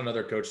like there's not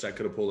another coach that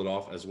could have pulled it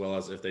off as well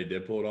as if they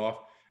did pull it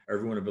off.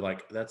 Everyone would be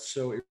like, that's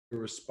so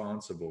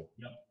irresponsible.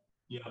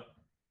 Yep.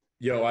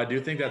 Yo, I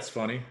do think that's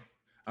funny.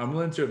 I'm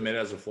willing to admit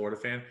as a Florida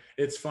fan,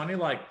 it's funny,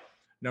 like,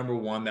 number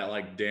one, that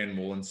like Dan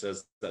Mullen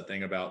says that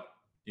thing about,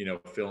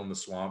 fill in the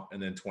swamp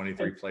and then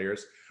 23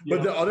 players. Yeah.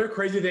 But the other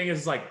crazy thing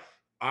is like,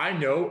 I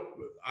know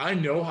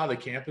how the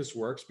campus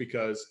works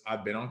because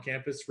I've been on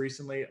campus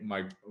recently.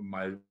 My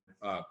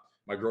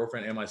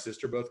girlfriend and my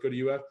sister both go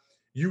to UF.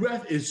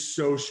 UF is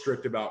so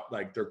strict about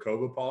like their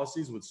COVID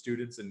policies with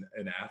students and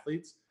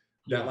athletes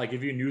that like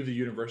if you knew the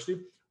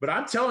university, but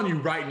I'm telling you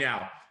right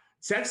now,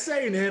 Texas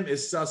A&M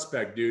is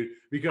suspect, dude,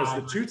 because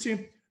the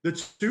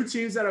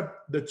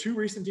two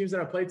recent teams that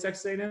have played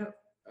Texas A&M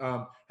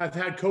have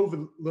had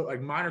COVID,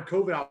 like minor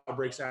COVID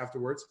outbreaks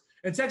afterwards,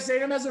 and Texas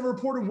A&M hasn't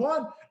reported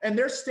one. And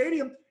their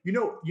stadium,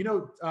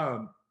 the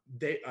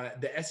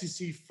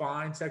SEC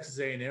fined Texas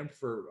A&M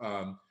for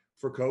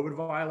COVID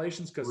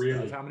violations because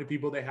of how many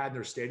people they had in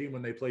their stadium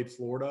when they played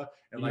Florida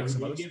and like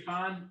some others. Get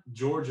fined?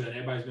 Georgia, and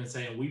everybody's been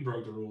saying we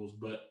broke the rules,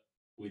 but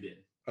we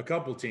didn't. A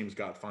couple teams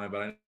got fined,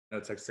 but I know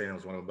Texas A&M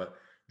was one of them. But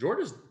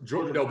Georgia.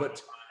 No,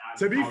 but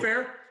to be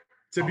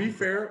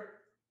fair,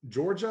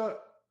 Georgia.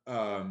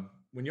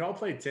 When y'all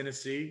played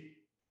Tennessee,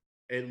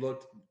 it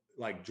looked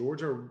like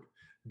Georgia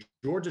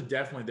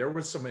definitely, there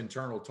was some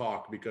internal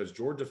talk because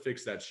Georgia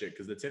fixed that shit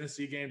because the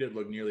Tennessee game didn't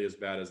look nearly as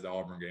bad as the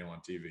Auburn game on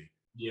TV.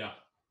 Yeah.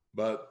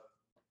 But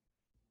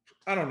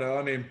I don't know.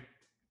 I mean,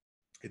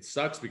 it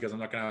sucks because I'm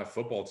not going to have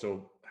football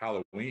till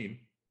Halloween.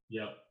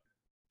 Yep.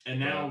 And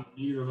now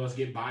neither of us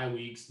get bye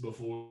weeks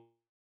before.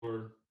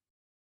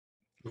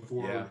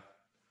 Yeah.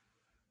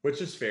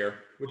 Which is fair.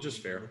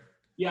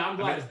 Yeah, I'm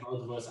glad it's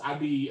both of us. I'd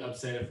be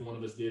upset if one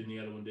of us did and the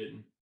other one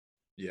didn't.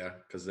 Yeah,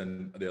 because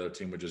then the other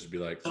team would just be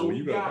like, so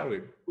we've got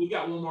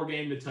one more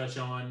game to touch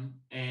on,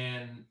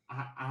 and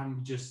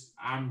I'm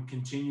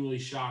continually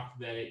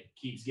shocked that it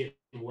keeps getting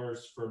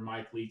worse for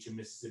Mike Leach and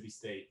Mississippi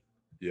State.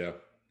 Yeah.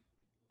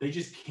 They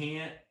just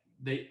can't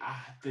win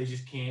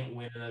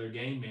another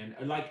game, man.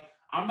 Like,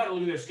 I'm about to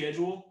look at their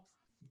schedule.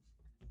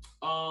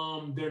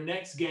 Their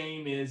next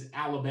game is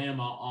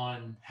Alabama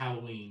on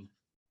Halloween.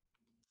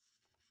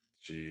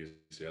 Jeez,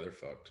 yeah, they're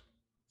fucked.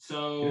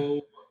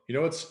 So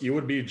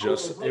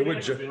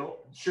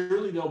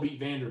surely they'll beat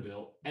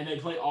Vanderbilt, and they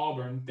play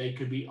Auburn. They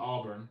could beat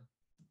Auburn.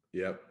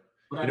 Yep.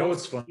 But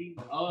what's funny?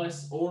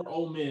 Us or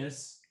Ole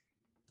Miss,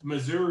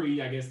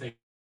 Missouri, I guess they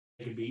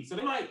could beat. So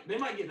they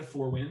might get to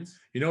 4 wins.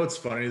 You know what's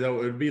funny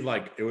though? It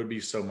would be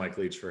so Mike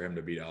Leach for him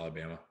to beat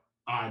Alabama.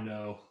 I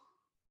know.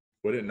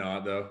 Would it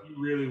not though? It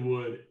really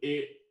would.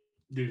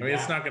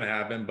 It's not going to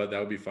happen, but that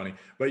would be funny.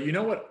 But you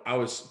know what? I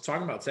was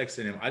talking about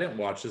Texas A&M. I didn't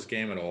watch this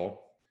game at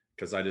all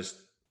because I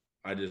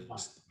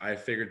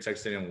figured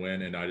Texas A&M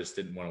win, and I just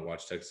didn't want to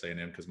watch Texas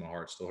A&M because my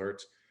heart still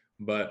hurts.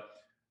 But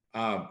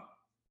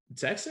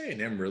Texas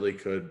A&M really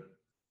could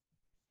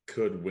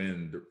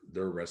win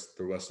the rest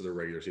of their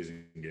regular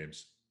season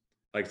games.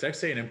 Like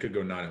Texas A&M could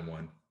go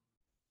 9-1.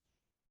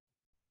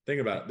 Think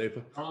about it.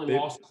 They've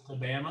lost to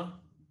Bama.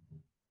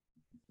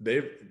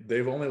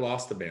 They've only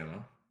lost to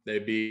Bama. They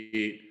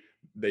beat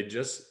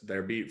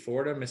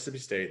Florida, Mississippi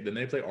State. Then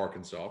they play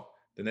Arkansas.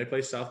 Then they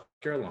play South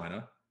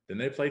Carolina. Then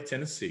they play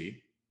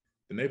Tennessee.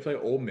 Then they play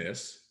Ole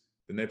Miss.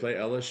 Then they play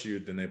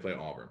LSU. Then they play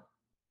Auburn.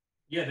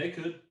 Yeah, they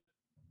could.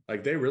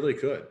 Like, they really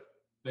could.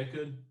 They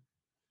could.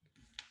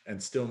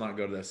 And still not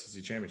go to the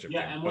SEC championship.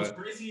 Yeah, and what's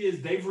crazy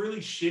is they've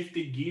really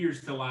shifted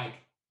gears to, like,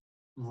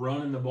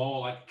 running the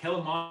ball. Like,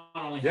 Kellen Mond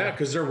only had... Yeah,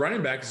 because their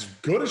running back is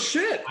good as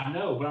shit. I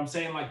know, but I'm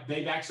saying, like,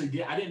 they've actually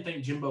did. I didn't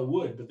think Jimbo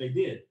would, but they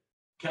did.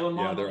 Kellen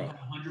Mond had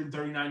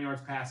 139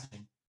 yards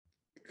passing.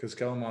 Because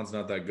Kellen Mond's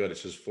not that good.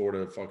 It's just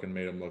Florida fucking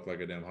made him look like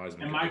a damn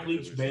Heisman. And Mike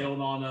Leach bailed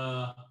on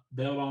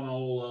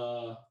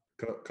old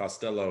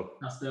Costello.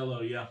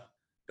 Costello, yeah.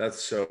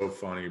 That's so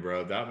funny,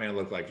 bro. That man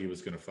looked like he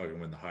was gonna fucking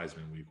win the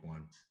Heisman week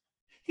 1.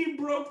 He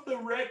broke the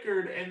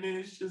record, and then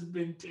it's just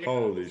been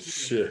terrible. Holy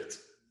shit.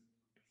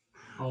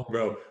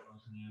 Bro.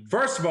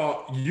 First of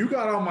all, you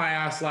got on my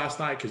ass last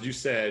night because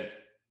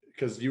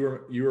you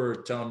were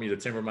telling me to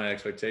temper my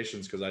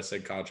expectations because I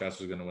said Kyle Trask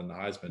was going to win the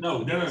Heisman.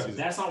 No,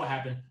 that's not what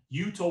happened.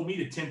 You told me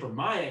to temper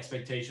my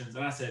expectations,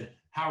 and I said,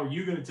 how are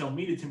you going to tell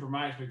me to temper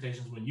my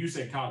expectations when you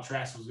said Kyle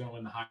Trask was going to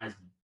win the Heisman?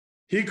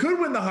 He could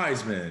win the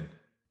Heisman.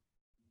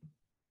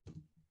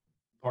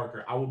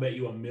 Parker, I will bet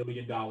you $1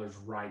 million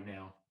right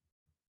now.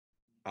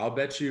 I'll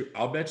bet you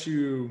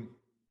 $20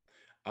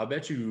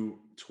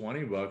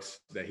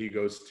 that he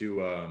goes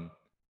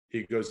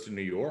to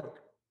New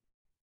York.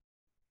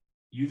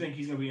 You think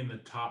he's going to be in the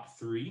top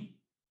 3?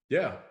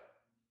 Yeah.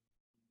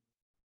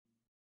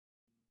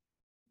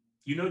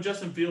 You know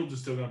Justin Fields is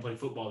still going to play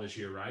football this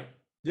year, right?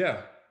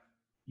 Yeah.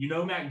 You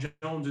know Mac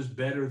Jones is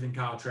better than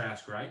Kyle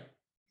Trask, right?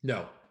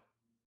 No.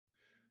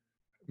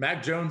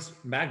 Mac Jones,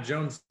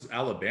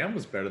 Alabama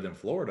was better than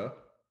Florida.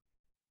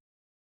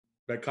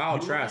 But Kyle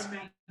Trask.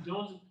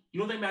 You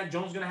don't think Mac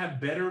Jones is going to have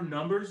better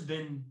numbers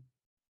than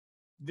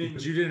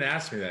But you didn't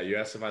ask me that. You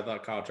asked if I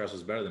thought Kyle Trask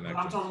was better than Mac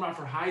Jones. I'm talking about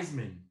for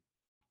Heisman.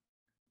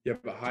 Yeah,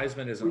 but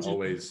Heisman isn't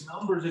always.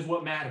 Numbers is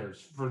what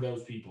matters for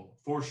those people,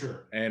 for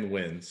sure. And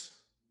wins.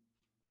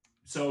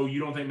 So you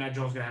don't think Mac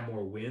Jones is going to have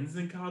more wins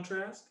than Kyle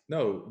Trask?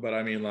 No, but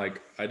I mean,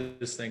 like, I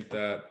just think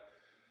that,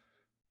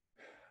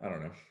 I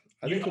don't know.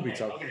 I think it'll be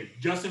tough. Okay,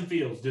 Justin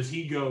Fields, does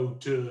he go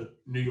to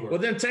New York? Well,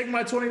 then take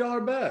my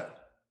 $20 bet.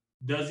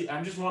 Does he?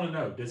 I just want to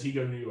know, does he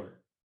go to New York?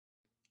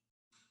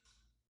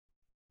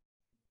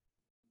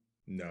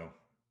 No.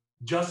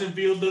 Justin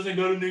Fields doesn't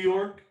go to New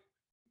York?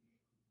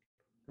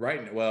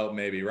 Right. Well,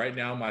 maybe. Right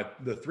now,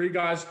 the 3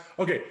 guys.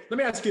 Okay, let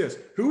me ask you this.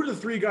 Who are the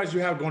 3 guys you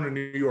have going to New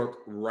York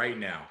right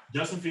now?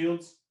 Justin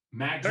Fields,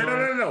 Mac Jones.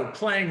 No.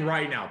 Playing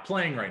right now.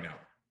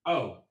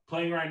 Oh,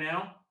 playing right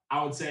now?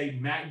 I would say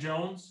Mac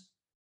Jones,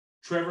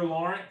 Trevor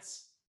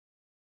Lawrence,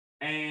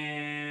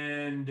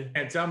 and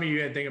tell me you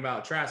didn't think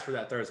about Trask for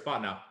that 3rd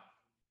spot now.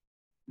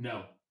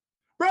 No.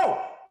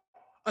 Bro,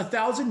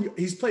 1,000.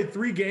 He's played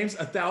 3 games,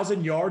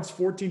 1,000 yards,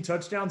 14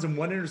 touchdowns, and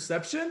 1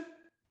 interception.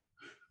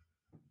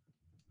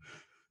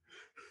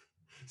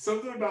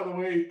 Something about the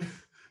way.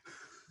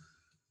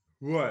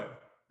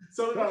 What?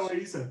 Something about the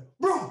way you said,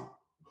 bro,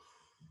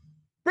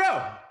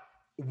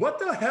 what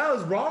the hell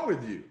is wrong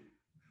with you?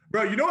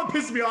 Bro, you know what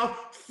pisses me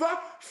off?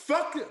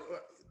 Fuck.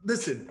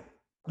 Listen,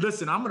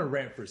 I'm going to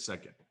rant for a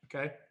second,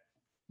 okay?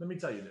 Let me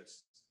tell you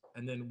this,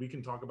 and then we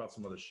can talk about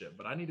some other shit,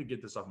 but I need to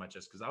get this off my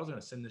chest because I was going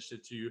to send this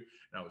shit to you,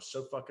 and I was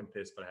so fucking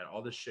pissed, but I had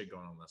all this shit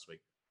going on last week.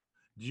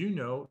 Do you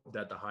know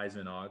that the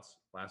Heisman odds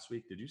last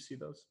week, did you see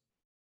those?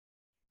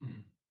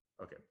 Mm-hmm.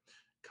 Okay.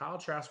 Kyle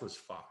Trask was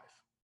 5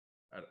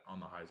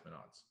 on the Heisman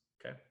odds,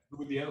 okay? Who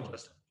were the other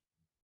ones?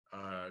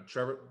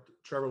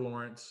 Trevor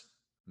Lawrence,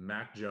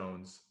 Mac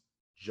Jones,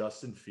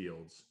 Justin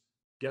Fields.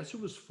 Guess who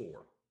was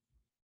 4?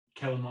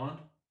 Kellen Mond?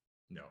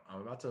 No,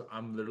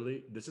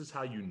 this is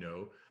how you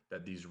know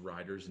that these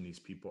writers and these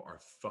people are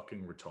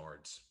fucking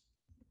retards.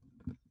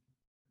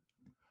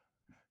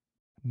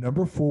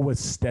 Number 4 was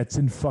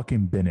Stetson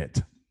fucking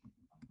Bennett.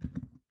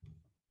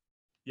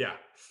 Yeah,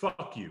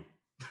 fuck you.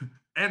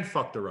 And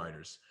fuck the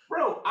writers.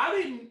 Bro, I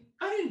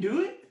didn't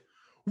do it.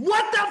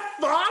 What the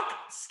fuck?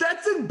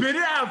 Stetson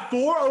Bennett at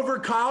 4 over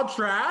Kyle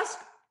Trask?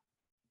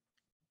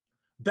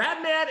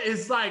 That man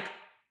is like,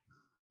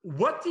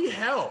 what the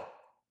hell?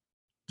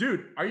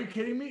 Dude, are you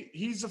kidding me?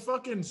 He's a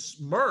fucking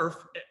smurf.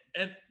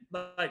 And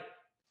like,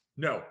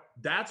 no,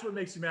 that's what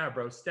makes me mad,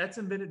 bro.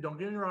 Stetson Bennett, don't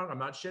get me wrong. I'm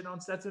not shitting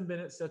on Stetson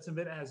Bennett. Stetson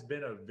Bennett has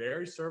been a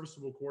very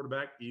serviceable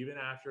quarterback even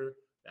after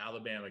the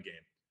Alabama game.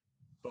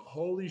 But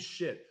holy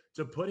shit,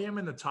 to put him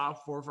in the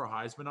top 4 for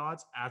Heisman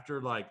odds after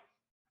like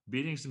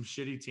beating some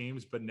shitty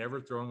teams but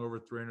never throwing over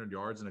 300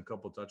 yards and a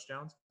couple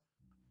touchdowns,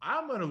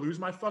 I'm going to lose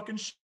my fucking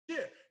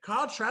shit.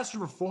 Kyle Trask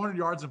over 400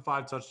 yards and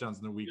 5 touchdowns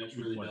in the week. That's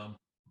really dumb.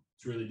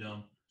 It's really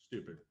dumb.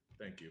 Stupid.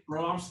 Thank you.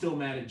 Bro, I'm still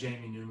mad at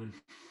Jamie Newman.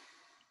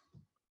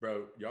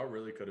 Bro, y'all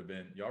really could have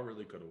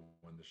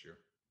won this year.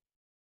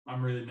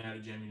 I'm really mad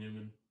at Jamie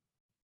Newman.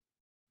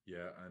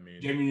 Yeah, I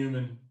mean. Jamie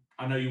Newman,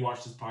 I know you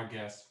watch this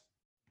podcast.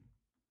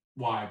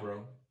 Why,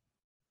 bro?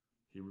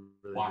 He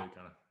really Why? did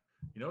kind of.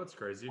 You know what's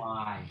crazy?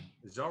 Why?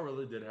 Is y'all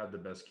really did have the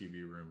best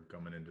QB room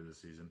coming into the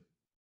season.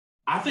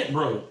 I think,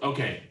 bro,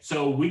 okay.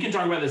 So we can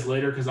talk about this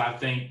later because I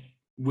think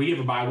we have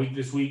a bye week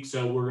this week.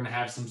 So we're going to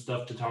have some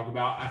stuff to talk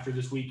about after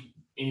this week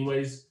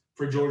anyways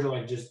for Georgia,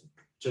 like just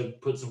to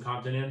put some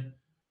content in.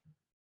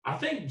 I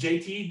think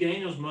JT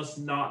Daniels must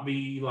not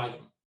be like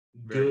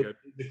good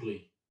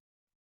physically.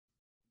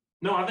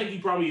 No, I think he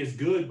probably is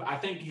good, but I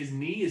think his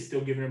knee is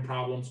still giving him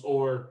problems,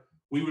 or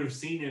we would have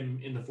seen him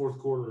in the 4th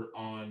quarter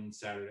on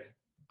Saturday.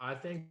 I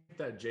think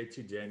that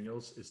JT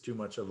Daniels is too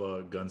much of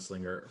a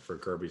gunslinger for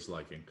Kirby's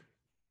liking.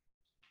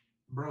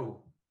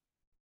 Bro,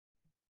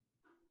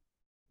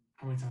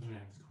 how many times have we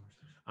had this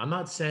conversation? I'm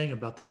not saying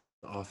about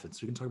the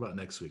offense. We can talk about it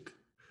next week.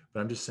 But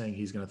I'm just saying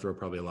he's going to throw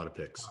probably a lot of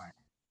picks. Right.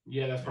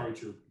 Yeah, that's probably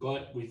true.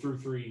 But we threw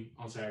 3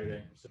 on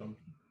Saturday. So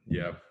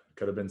yeah,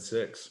 could have been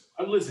 6.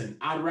 Listen,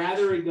 I'd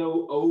rather it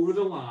go over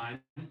the line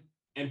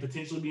and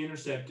potentially be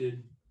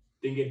intercepted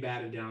than get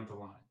batted down at the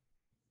line.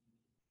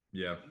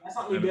 Yeah. That's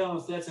not me bailing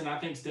on Stetson. I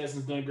think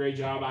Stetson's done a great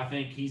job. I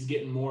think he's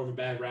getting more of a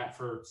bad rap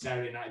for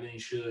Saturday night than he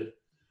should.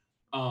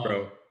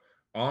 Bro,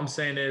 all I'm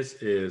saying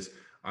is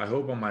I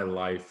hope on my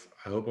life,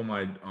 I hope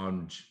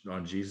on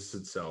Jesus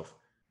itself,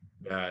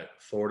 that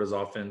Florida's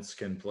offense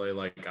can play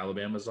like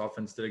Alabama's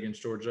offense did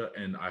against Georgia,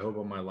 and I hope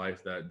on my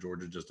life that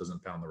Georgia just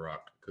doesn't pound the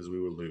rock because we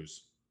would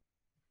lose.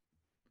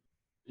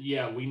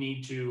 Yeah, we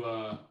need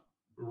to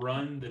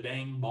run the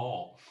dang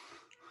ball.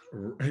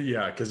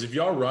 Yeah, because if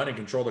y'all run and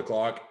control the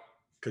clock,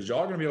 because y'all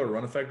are going to be able to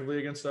run effectively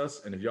against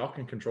us, and if y'all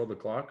can control the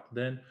clock,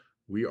 then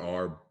we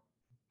are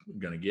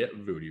going to get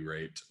voodoo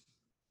raped.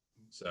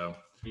 So,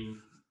 I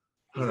mean,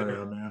 I don't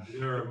know, man.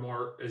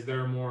 is there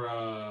a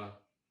more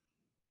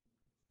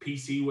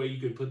PC way you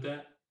could put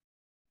that?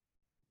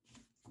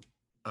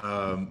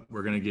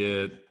 We're going to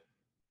get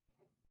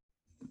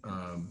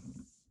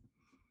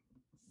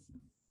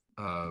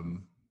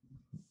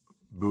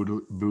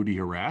booty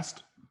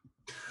harassed.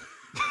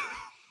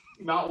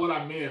 Not what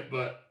I meant,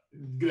 but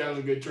that was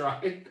a good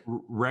try.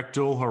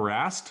 Rectal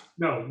harassed.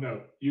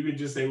 No. You could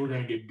just say we're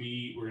gonna get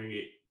beat, we're gonna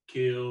get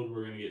killed,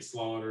 we're gonna get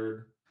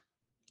slaughtered.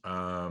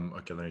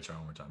 Okay, let me try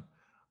one more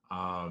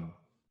time.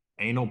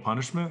 Anal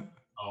punishment.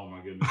 Oh my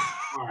goodness.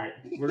 All right,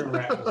 we're gonna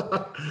wrap this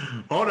up.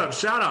 Hold up.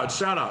 Shout out. Oh,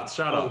 shout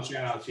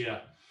outs, yeah.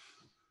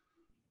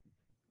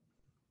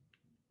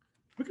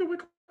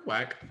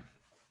 Whack.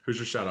 Who's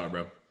your shout out,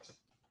 bro?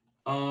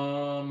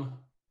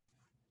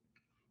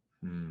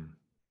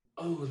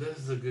 Oh, this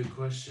is a good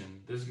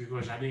question. I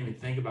didn't even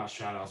think about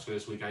shout outs for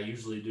this week. I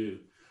usually do.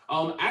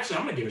 Actually,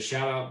 I'm gonna give a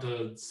shout out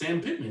to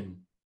Sam Pittman.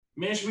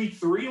 Man should be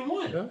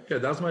 3-1. Yeah,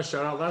 that was my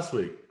shout out last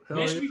week.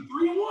 Man should be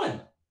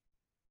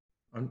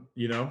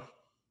 3-1.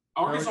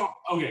 Arkansas.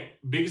 Okay,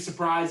 biggest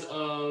surprise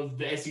of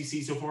the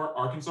SEC so far,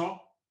 Arkansas.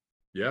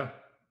 Yeah,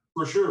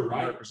 for sure,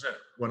 right?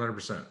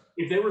 100%.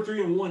 If they were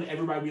 3-1,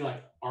 everybody would be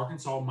like,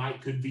 Arkansas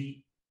might could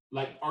win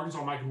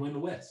the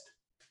West.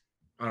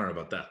 I don't know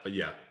about that, but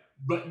yeah.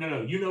 But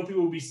no,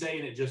 people will be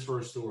saying it just for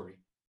a story.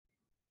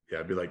 Yeah,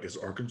 I'd be like, is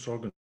Arkansas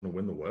going to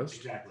win the West?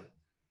 Exactly.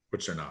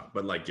 Which they're not,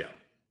 but like, yeah.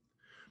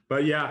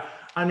 But yeah,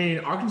 I mean,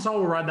 Arkansas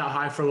will ride that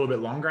high for a little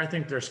bit longer. I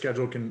think their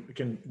schedule can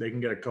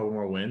get a couple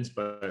more wins,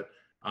 but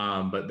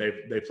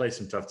they play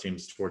some tough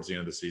teams towards the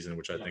end of the season,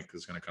 which I think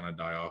is going to kind of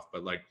die off.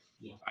 But like,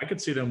 I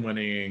could see them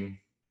winning.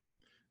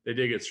 They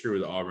did get screwed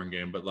with the Auburn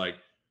game, but like,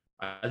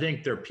 I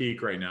think their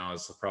peak right now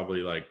is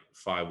probably like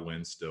 5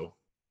 wins still.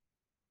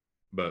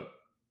 But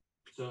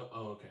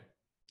okay.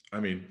 I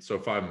mean, so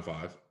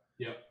 5-5.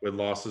 Yep. With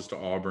losses to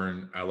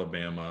Auburn,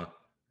 Alabama,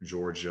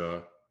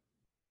 Georgia.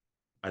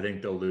 I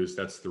think they'll lose.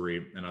 That's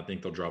 3, and I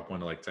think they'll drop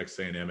one to like Texas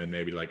A&M and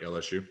maybe like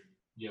LSU.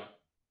 Yeah.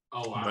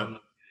 Oh, I don't know.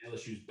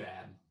 LSU's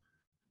bad.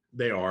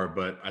 They are,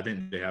 but I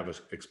think they have an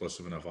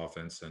explosive enough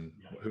offense, and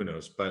who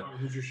knows? But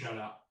who's your shout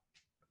out?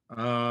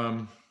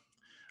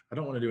 I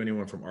don't want to do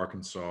anyone from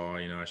Arkansas.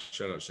 I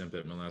shout out Sam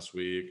Pittman last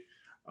week.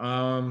 Who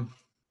I'm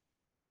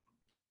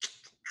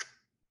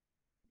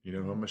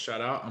gonna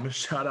shout out? I'm gonna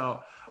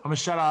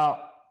shout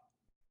out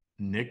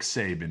Nick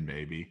Saban,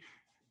 baby,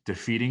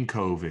 defeating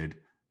COVID,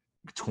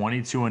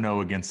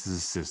 22-0 against his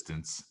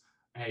assistants.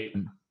 Hey,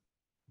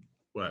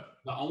 what?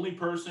 The only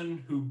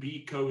person who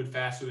beat COVID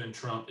faster than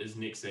Trump is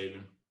Nick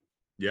Saban.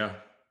 Yeah,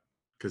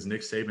 because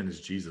Nick Saban is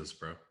Jesus,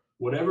 bro.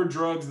 Whatever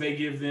drugs they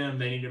give them,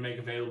 they need to make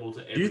available to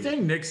everyone. Do you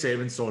think Nick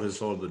Saban sold his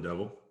soul to the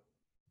devil?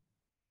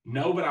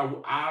 No, but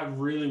I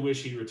really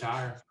wish he'd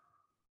retire.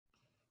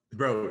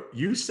 Bro,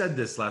 you said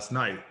this last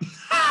night.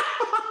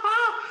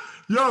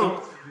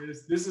 Yo.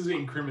 This is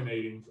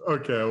incriminating.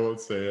 Okay, I won't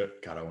say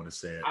it. God, I want to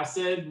say it. I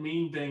said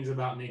mean things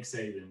about Nick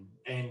Saban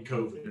and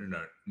COVID.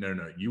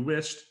 No. You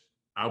wished.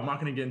 I'm not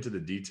going to get into the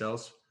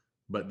details,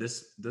 but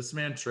this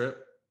man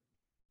Trip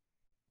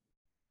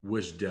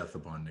wished death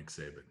upon Nick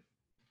Saban.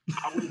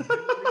 I was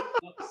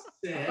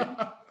very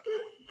upset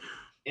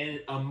and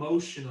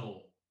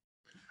emotional.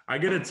 I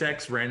get a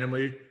text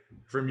randomly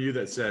from you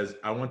that says,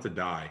 "I want to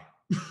die."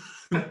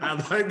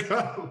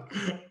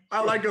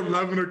 I like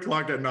 11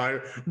 o'clock at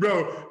night,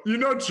 bro.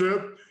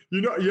 Trip.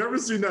 You ever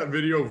seen that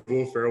video of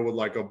Will Ferrell with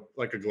like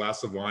a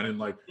glass of wine and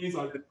like he's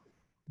like,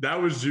 that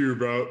was you,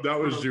 bro. That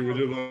was you with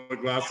your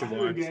glass of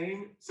wine.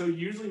 Game. So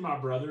usually my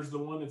brother's the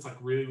one that's like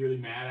really, really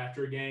mad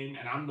after a game,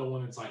 and I'm the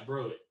one that's like,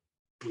 bro,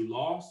 we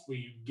lost.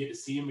 We get to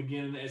see him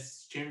again in the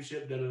SEC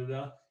championship. Da da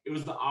da. It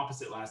was the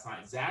opposite last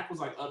night. Zach was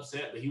like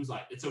upset, but he was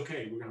like, "It's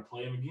okay. We're gonna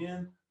play him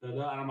again." Da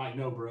da. And I'm like,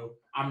 "No, bro.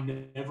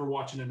 I'm never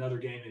watching another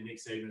game that Nick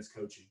Saban is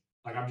coaching.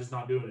 Like, I'm just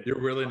not doing it." You're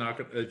really not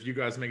gonna. If you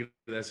guys make it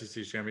to the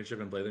SEC championship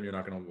and play them, you're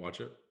not gonna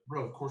watch it,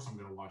 bro. Of course I'm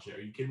gonna watch it.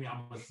 Are you kidding me?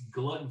 I'm a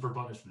glutton for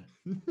punishment.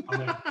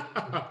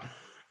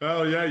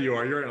 Oh yeah, you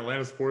are. You're an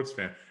Atlanta sports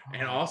fan,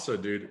 and also,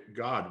 dude,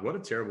 God, what a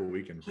terrible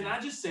weekend. Can I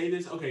just say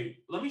this? Okay,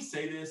 let me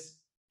say this,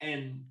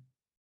 and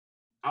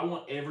I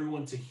want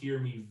everyone to hear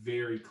me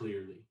very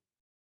clearly.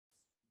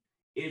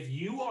 If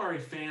you are a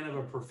fan of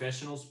a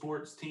professional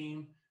sports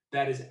team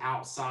that is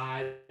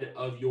outside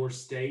of your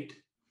state,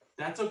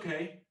 that's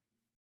okay.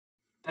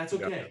 That's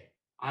okay. Yeah.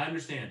 I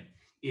understand.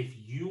 If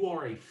you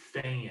are a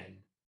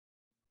fan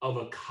of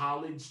a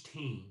college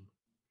team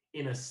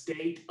in a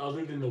state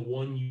other than the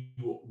one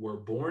you were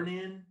born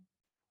in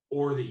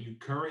or that you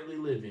currently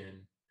live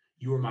in,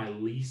 you are my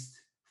least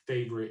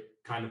favorite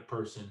kind of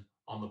person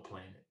on the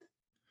planet.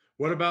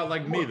 What about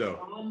like me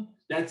though?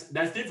 That's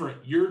different.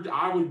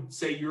 I would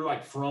say you're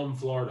like from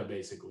Florida,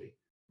 basically.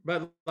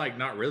 But like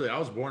not really. I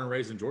was born and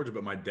raised in Georgia,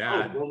 but my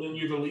dad. Oh, well then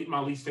you're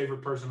my least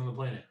favorite person on the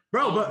planet.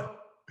 Bro,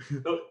 but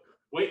no,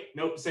 wait,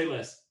 no, say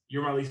less.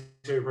 You're my least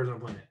favorite person on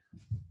the planet.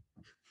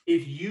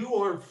 If you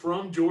are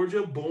from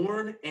Georgia,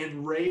 born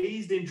and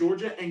raised in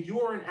Georgia, and you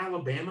are an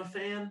Alabama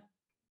fan,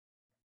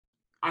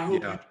 I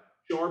hope you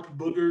sharp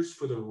boogers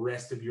for the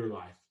rest of your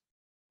life.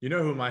 You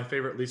know who my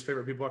least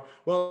favorite people are?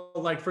 Well,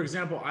 like for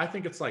example, I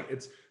think it's like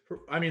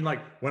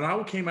when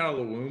I came out of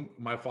the womb,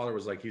 my father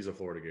was like, he's a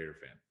Florida Gator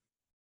fan.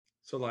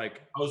 So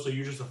like, oh, so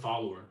you're just a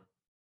follower?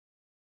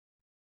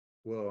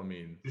 Well, I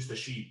mean, just a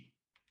sheep.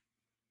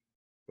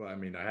 Well, I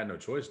mean, I had no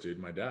choice, dude.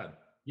 My dad.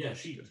 Yeah,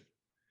 sheep.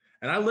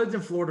 And I lived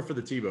in Florida for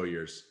the Tebow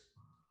years.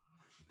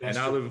 That's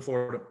and true. I live in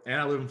Florida, and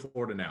I live in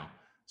Florida now.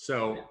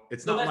 So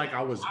it's not like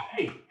I was.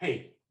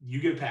 Hey,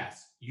 you get a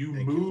pass. You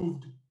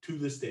moved to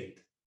the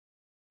state.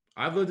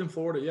 I've lived in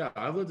Florida. Yeah,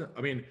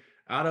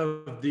 out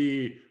of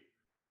the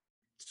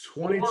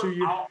 22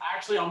 years.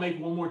 I'll make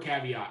one more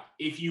caveat.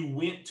 If you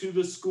went to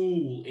the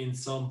school in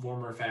some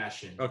form or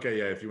fashion. Okay,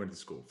 yeah, if you went to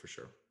school, for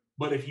sure.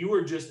 But if you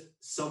were just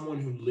someone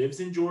who lives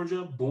in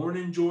Georgia, born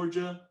in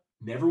Georgia,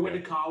 never went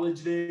to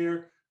college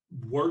there,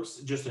 works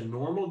just a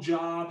normal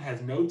job,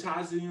 has no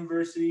ties to the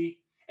university,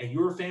 and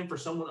you're a fan for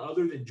someone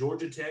other than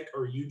Georgia Tech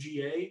or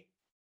UGA.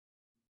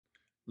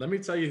 Let me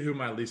tell you who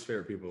my least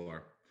favorite people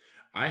are.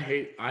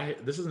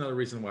 This is another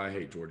reason why I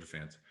hate Georgia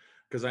fans.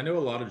 Because I know a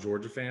lot of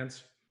Georgia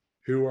fans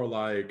who are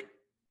like,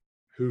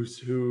 who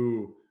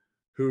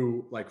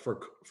like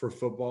for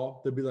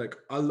football, they'd be like,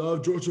 I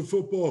love Georgia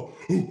football.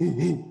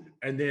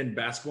 And then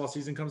basketball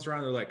season comes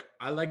around, they're like,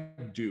 I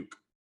like Duke.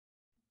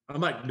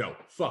 I'm like, no,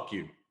 fuck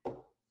you.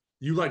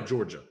 You like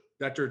Georgia.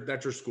 That's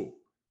your school.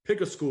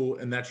 Pick a school,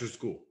 and that's your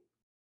school.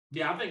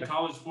 Yeah, I think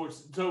college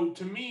sports. So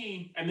to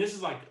me, and this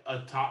is like a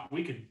top.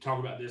 We could talk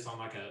about this on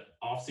like a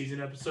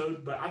off-season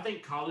episode, but I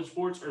think college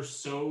sports are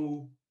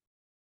so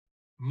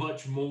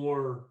much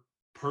more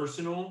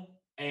personal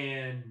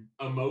and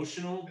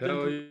emotional.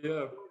 Hell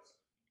yeah!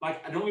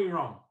 Like, don't get me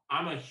wrong.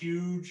 I'm a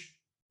huge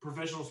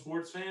professional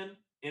sports fan.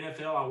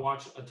 NFL, I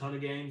watch a ton of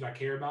games. I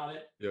care about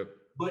it. Yep.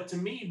 But to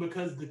me,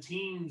 because the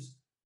teams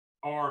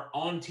are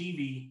on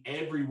TV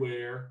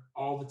everywhere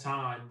all the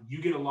time,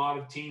 you get a lot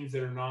of teams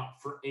that are not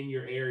in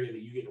your area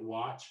that you get to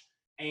watch.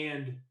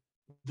 And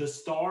the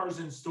stars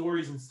and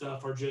stories and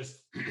stuff are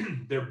just,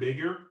 they're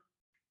bigger.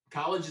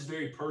 College is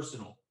very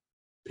personal.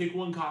 Pick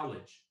one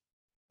college.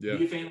 Yeah.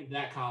 Be a fan of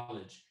that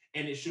college.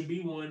 And it should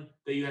be one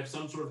that you have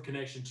some sort of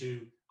connection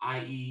to,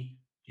 i.e.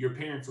 your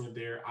parents went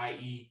there,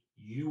 i.e.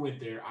 you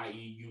went there,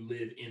 i.e. you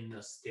live in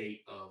the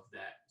state of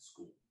that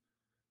school.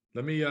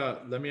 Let me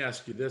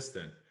ask you this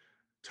then.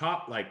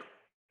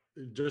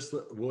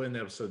 We'll end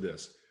the episode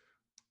this.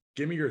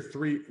 Give me your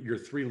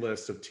three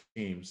lists of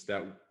teams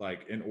that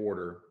like in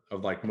order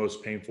of like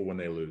most painful when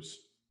they lose.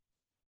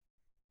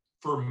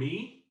 For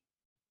me,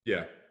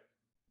 yeah,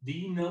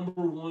 the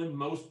number one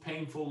most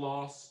painful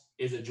loss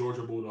is a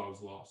Georgia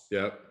Bulldogs loss.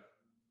 Yep.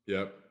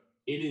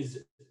 It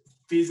is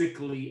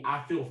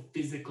I feel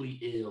physically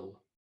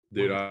ill.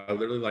 Dude, I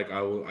literally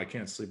I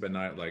can't sleep at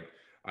night. Like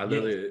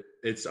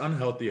it's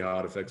unhealthy how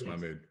it affects my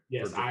mood.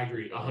 Yes, I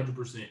agree.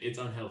 100%. It's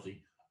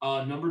unhealthy.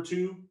 Number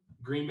 2,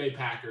 Green Bay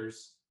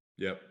Packers.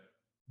 Yep.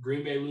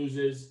 Green Bay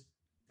loses.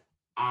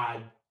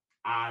 I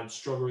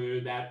struggle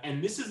with that.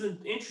 And this is an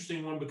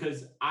interesting one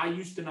because I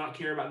used to not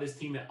care about this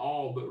team at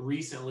all, but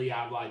recently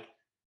I've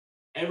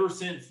ever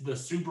since the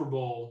Super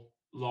Bowl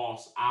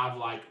loss,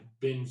 I've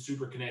been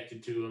super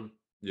connected to them.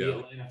 Yeah. The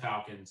Atlanta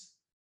Falcons.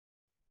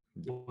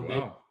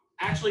 Wow.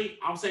 Actually,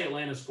 I'll say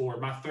Atlanta's 4.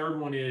 My third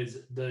one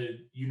is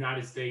the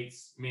United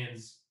States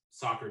men's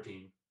soccer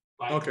team.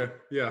 Okay,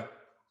 yeah.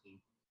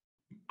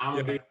 I'm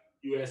a big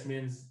U.S.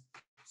 men's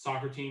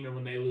soccer team, and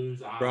when they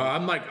lose,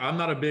 I'm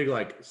not a big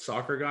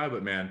soccer guy,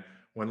 but man,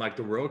 when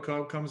the World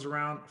Cup comes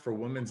around for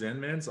women's and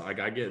men's, I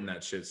get in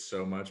that shit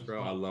so much,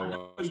 bro. I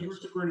love watching. You were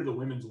super into the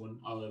women's one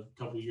a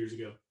couple of years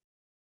ago.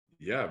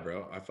 Yeah,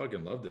 bro. I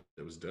fucking loved it.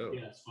 It was dope.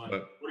 Yeah, it's fun.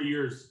 But what are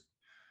yours?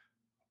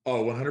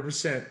 Oh,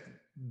 100%.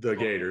 The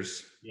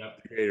Gators.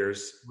 Yep. The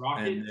Gators.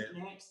 Rockets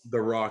next? The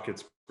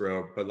Rockets,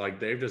 bro. But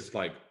they've just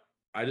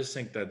I just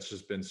think that's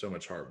just been so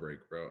much heartbreak,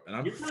 bro. And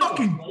I'm You're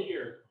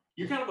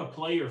kind of a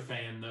player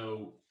fan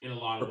though, in a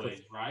lot of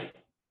ways, right?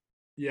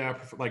 Yeah,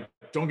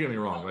 don't get me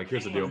wrong.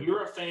 Here's the deal.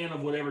 You're a fan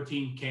of whatever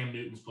team Cam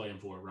Newton's playing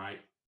for, right?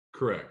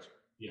 Correct.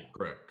 Yeah.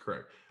 Correct.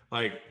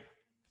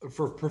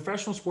 For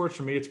professional sports,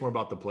 for me, it's more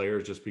about the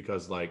players just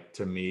because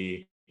to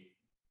me,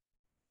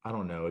 I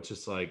don't know. It's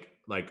just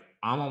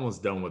I'm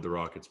almost done with the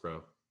Rockets,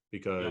 bro.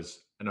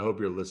 Because, and I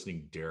hope you're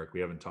listening, Derek. We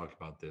haven't talked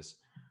about this,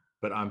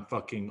 but I'm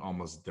fucking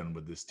almost done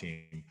with this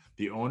team.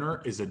 The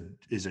owner is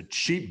a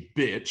cheap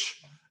bitch.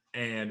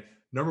 And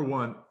number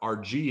one, our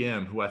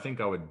GM, who I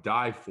think I would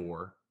die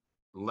for,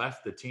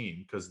 left the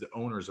team because the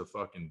owner's a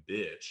fucking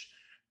bitch.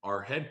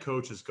 Our head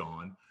coach is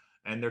gone.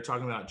 And they're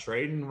talking about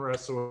trading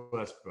Russell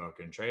Westbrook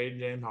and trading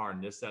James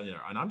Harden, this, that, and the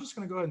other. And I'm just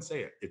going to go ahead and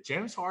say it. If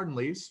James Harden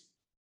leaves,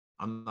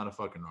 I'm not a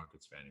fucking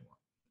Rockets fan anymore.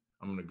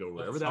 I'm gonna go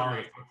wherever that.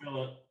 Sorry,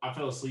 I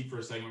fell asleep for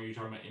a second when you were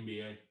talking about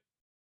NBA.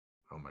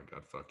 Oh my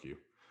god, fuck you.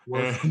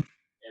 Worst And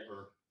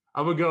ever.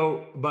 I would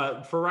go,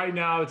 but for right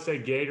now, I'd say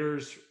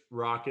Gators,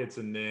 Rockets,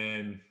 and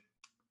then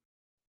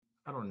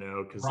I don't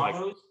know because like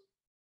Bravos?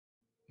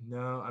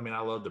 no, I mean I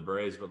love the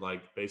Braves, but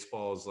like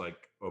baseball is like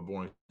a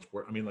boring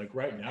sport. I mean like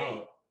right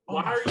now.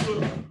 Why are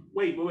you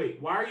wait?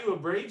 Why are you a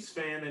Braves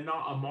fan and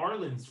not a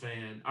Marlins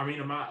fan? I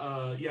mean,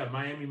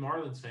 Miami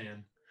Marlins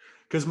fan.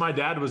 Because my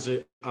dad was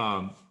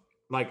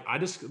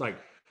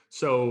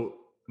so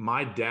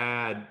my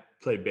dad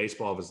played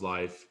baseball of his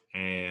life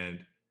and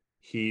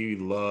he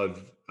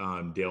loved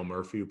Dale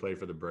Murphy, who played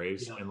for the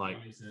Braves. Yeah, and like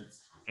that makes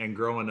sense. and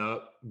growing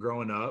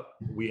up,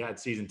 we had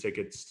season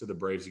tickets to the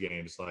Braves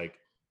games. Like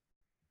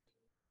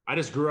I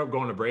just grew up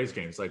going to Braves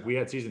games. Like we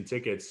had season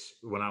tickets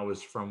when I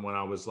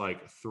was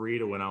like 3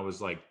 to when I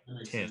was like That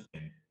makes 10.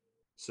 sense.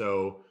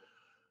 So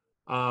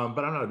but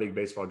I'm not a big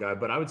baseball guy,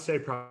 but I would say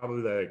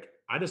probably like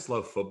I just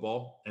love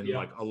football, and Yeah.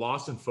 like a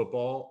loss in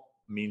football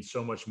means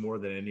so much more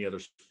than any other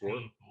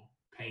sport.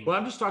 Painful. Well,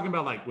 I'm just talking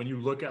about like when you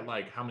look at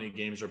like how many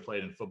games are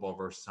played in football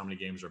versus how many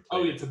games are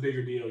played. Oh, it's a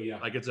bigger deal, yeah.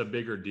 Like it's a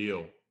bigger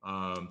deal,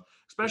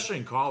 especially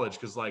in college,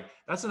 because like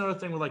that's another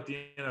thing with like the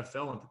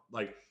NFL. And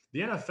like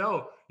the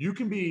NFL, you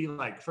can be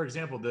like, for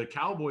example, the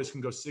Cowboys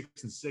can go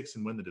 6-6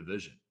 and win the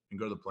division and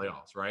go to the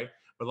playoffs, right?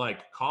 But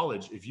like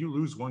college, if you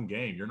lose one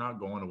game, you're not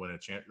going to win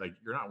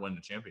you're not winning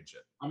a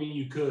championship. I mean,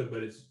 you could,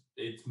 but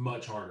it's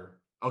much harder.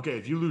 Okay,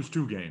 if you lose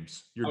 2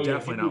 games, you're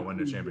definitely not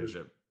winning a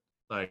championship.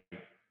 Like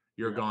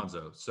you're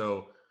gonzo.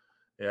 So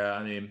yeah,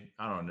 I mean,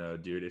 I don't know,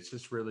 dude. It's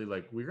just really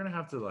like we're gonna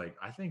have to like.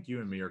 I think you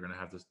and me are gonna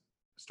have to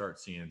start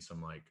seeing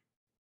some like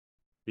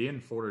being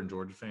Florida and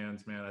Georgia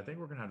fans, man. I think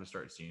we're gonna have to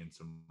start seeing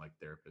some like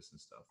therapists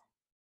and stuff.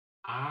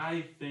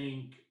 I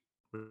think.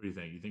 What do you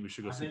think? You think we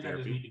should go I see think I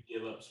just therapy? need to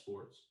give up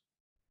sports.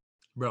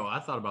 Bro, I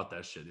thought about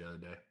that shit the other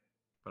day,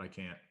 but I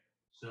can't.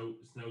 So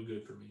it's no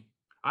good for me.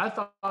 I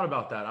thought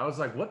about that. I was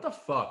like, what the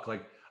fuck?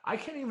 Like, I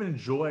can't even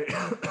enjoy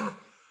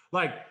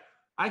like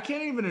I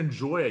can't even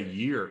enjoy a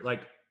year.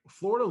 Like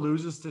Florida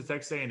loses to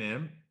Texas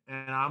A&M,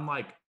 and I'm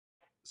like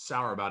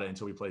sour about it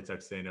until we play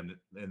Texas A&M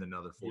in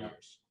another 4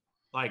 years.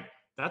 Like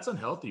that's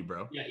unhealthy,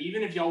 bro. Yeah,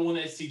 even if y'all won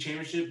the SEC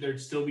championship, there'd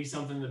still be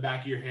something in the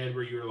back of your head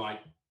where you're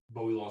like,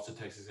 but we lost to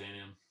Texas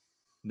A&M.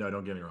 No,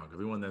 don't get me wrong. If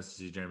we won the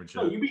SEC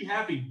championship, No, you'd be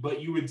happy,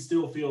 but you would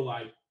still feel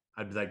like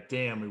I'd be like,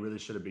 damn, we really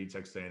should have beat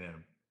Texas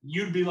A&M.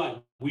 You'd be like,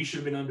 we should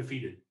have been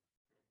undefeated.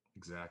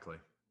 Exactly.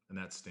 And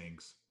that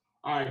stings.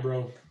 All right,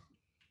 bro.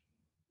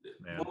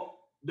 Man. Well,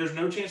 there's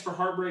no chance for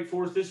heartbreak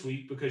for us this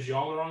week because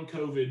y'all are on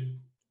COVID.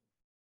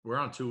 We're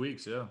on 2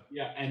 weeks, yeah.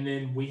 Yeah, and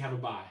then we have a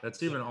bye.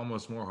 That's even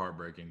almost more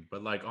heartbreaking.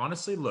 But like,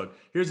 honestly, look,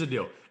 here's the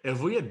deal.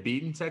 If we had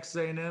beaten Texas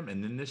A&M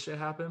and then this shit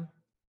happened,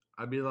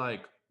 I'd be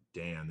like,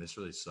 damn, this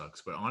really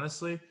sucks. But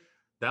honestly,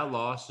 that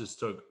loss just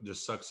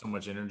sucked so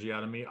much energy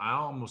out of me. I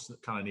almost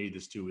kind of need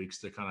this 2 weeks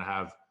to kind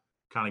of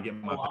get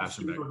my passion back. I'm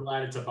super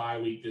glad it's a bye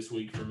week this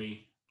week for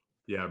me.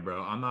 Yeah,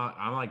 bro. I'm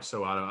like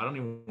so out of it. I don't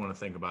even want to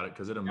think about it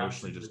because it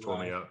emotionally just tore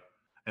me up.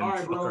 And all right,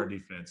 fuck bro. our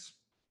defense.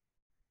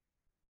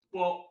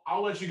 Well,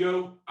 I'll let you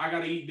go. I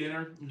gotta eat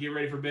dinner and get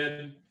ready for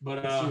bed.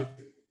 But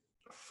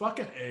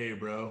fucking A,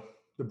 bro.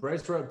 The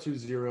Braves were up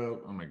 2-0.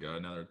 Oh my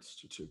god, now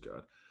it's 2-2.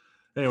 God.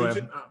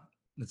 Anyway,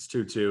 it's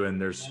 2-2, and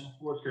there's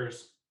Sports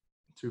Curse.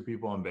 2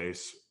 people on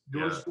base.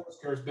 George Sports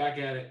Curse back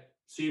at it.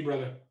 See you,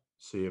 brother.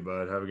 See you,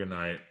 bud. Have a good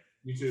night.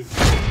 You too.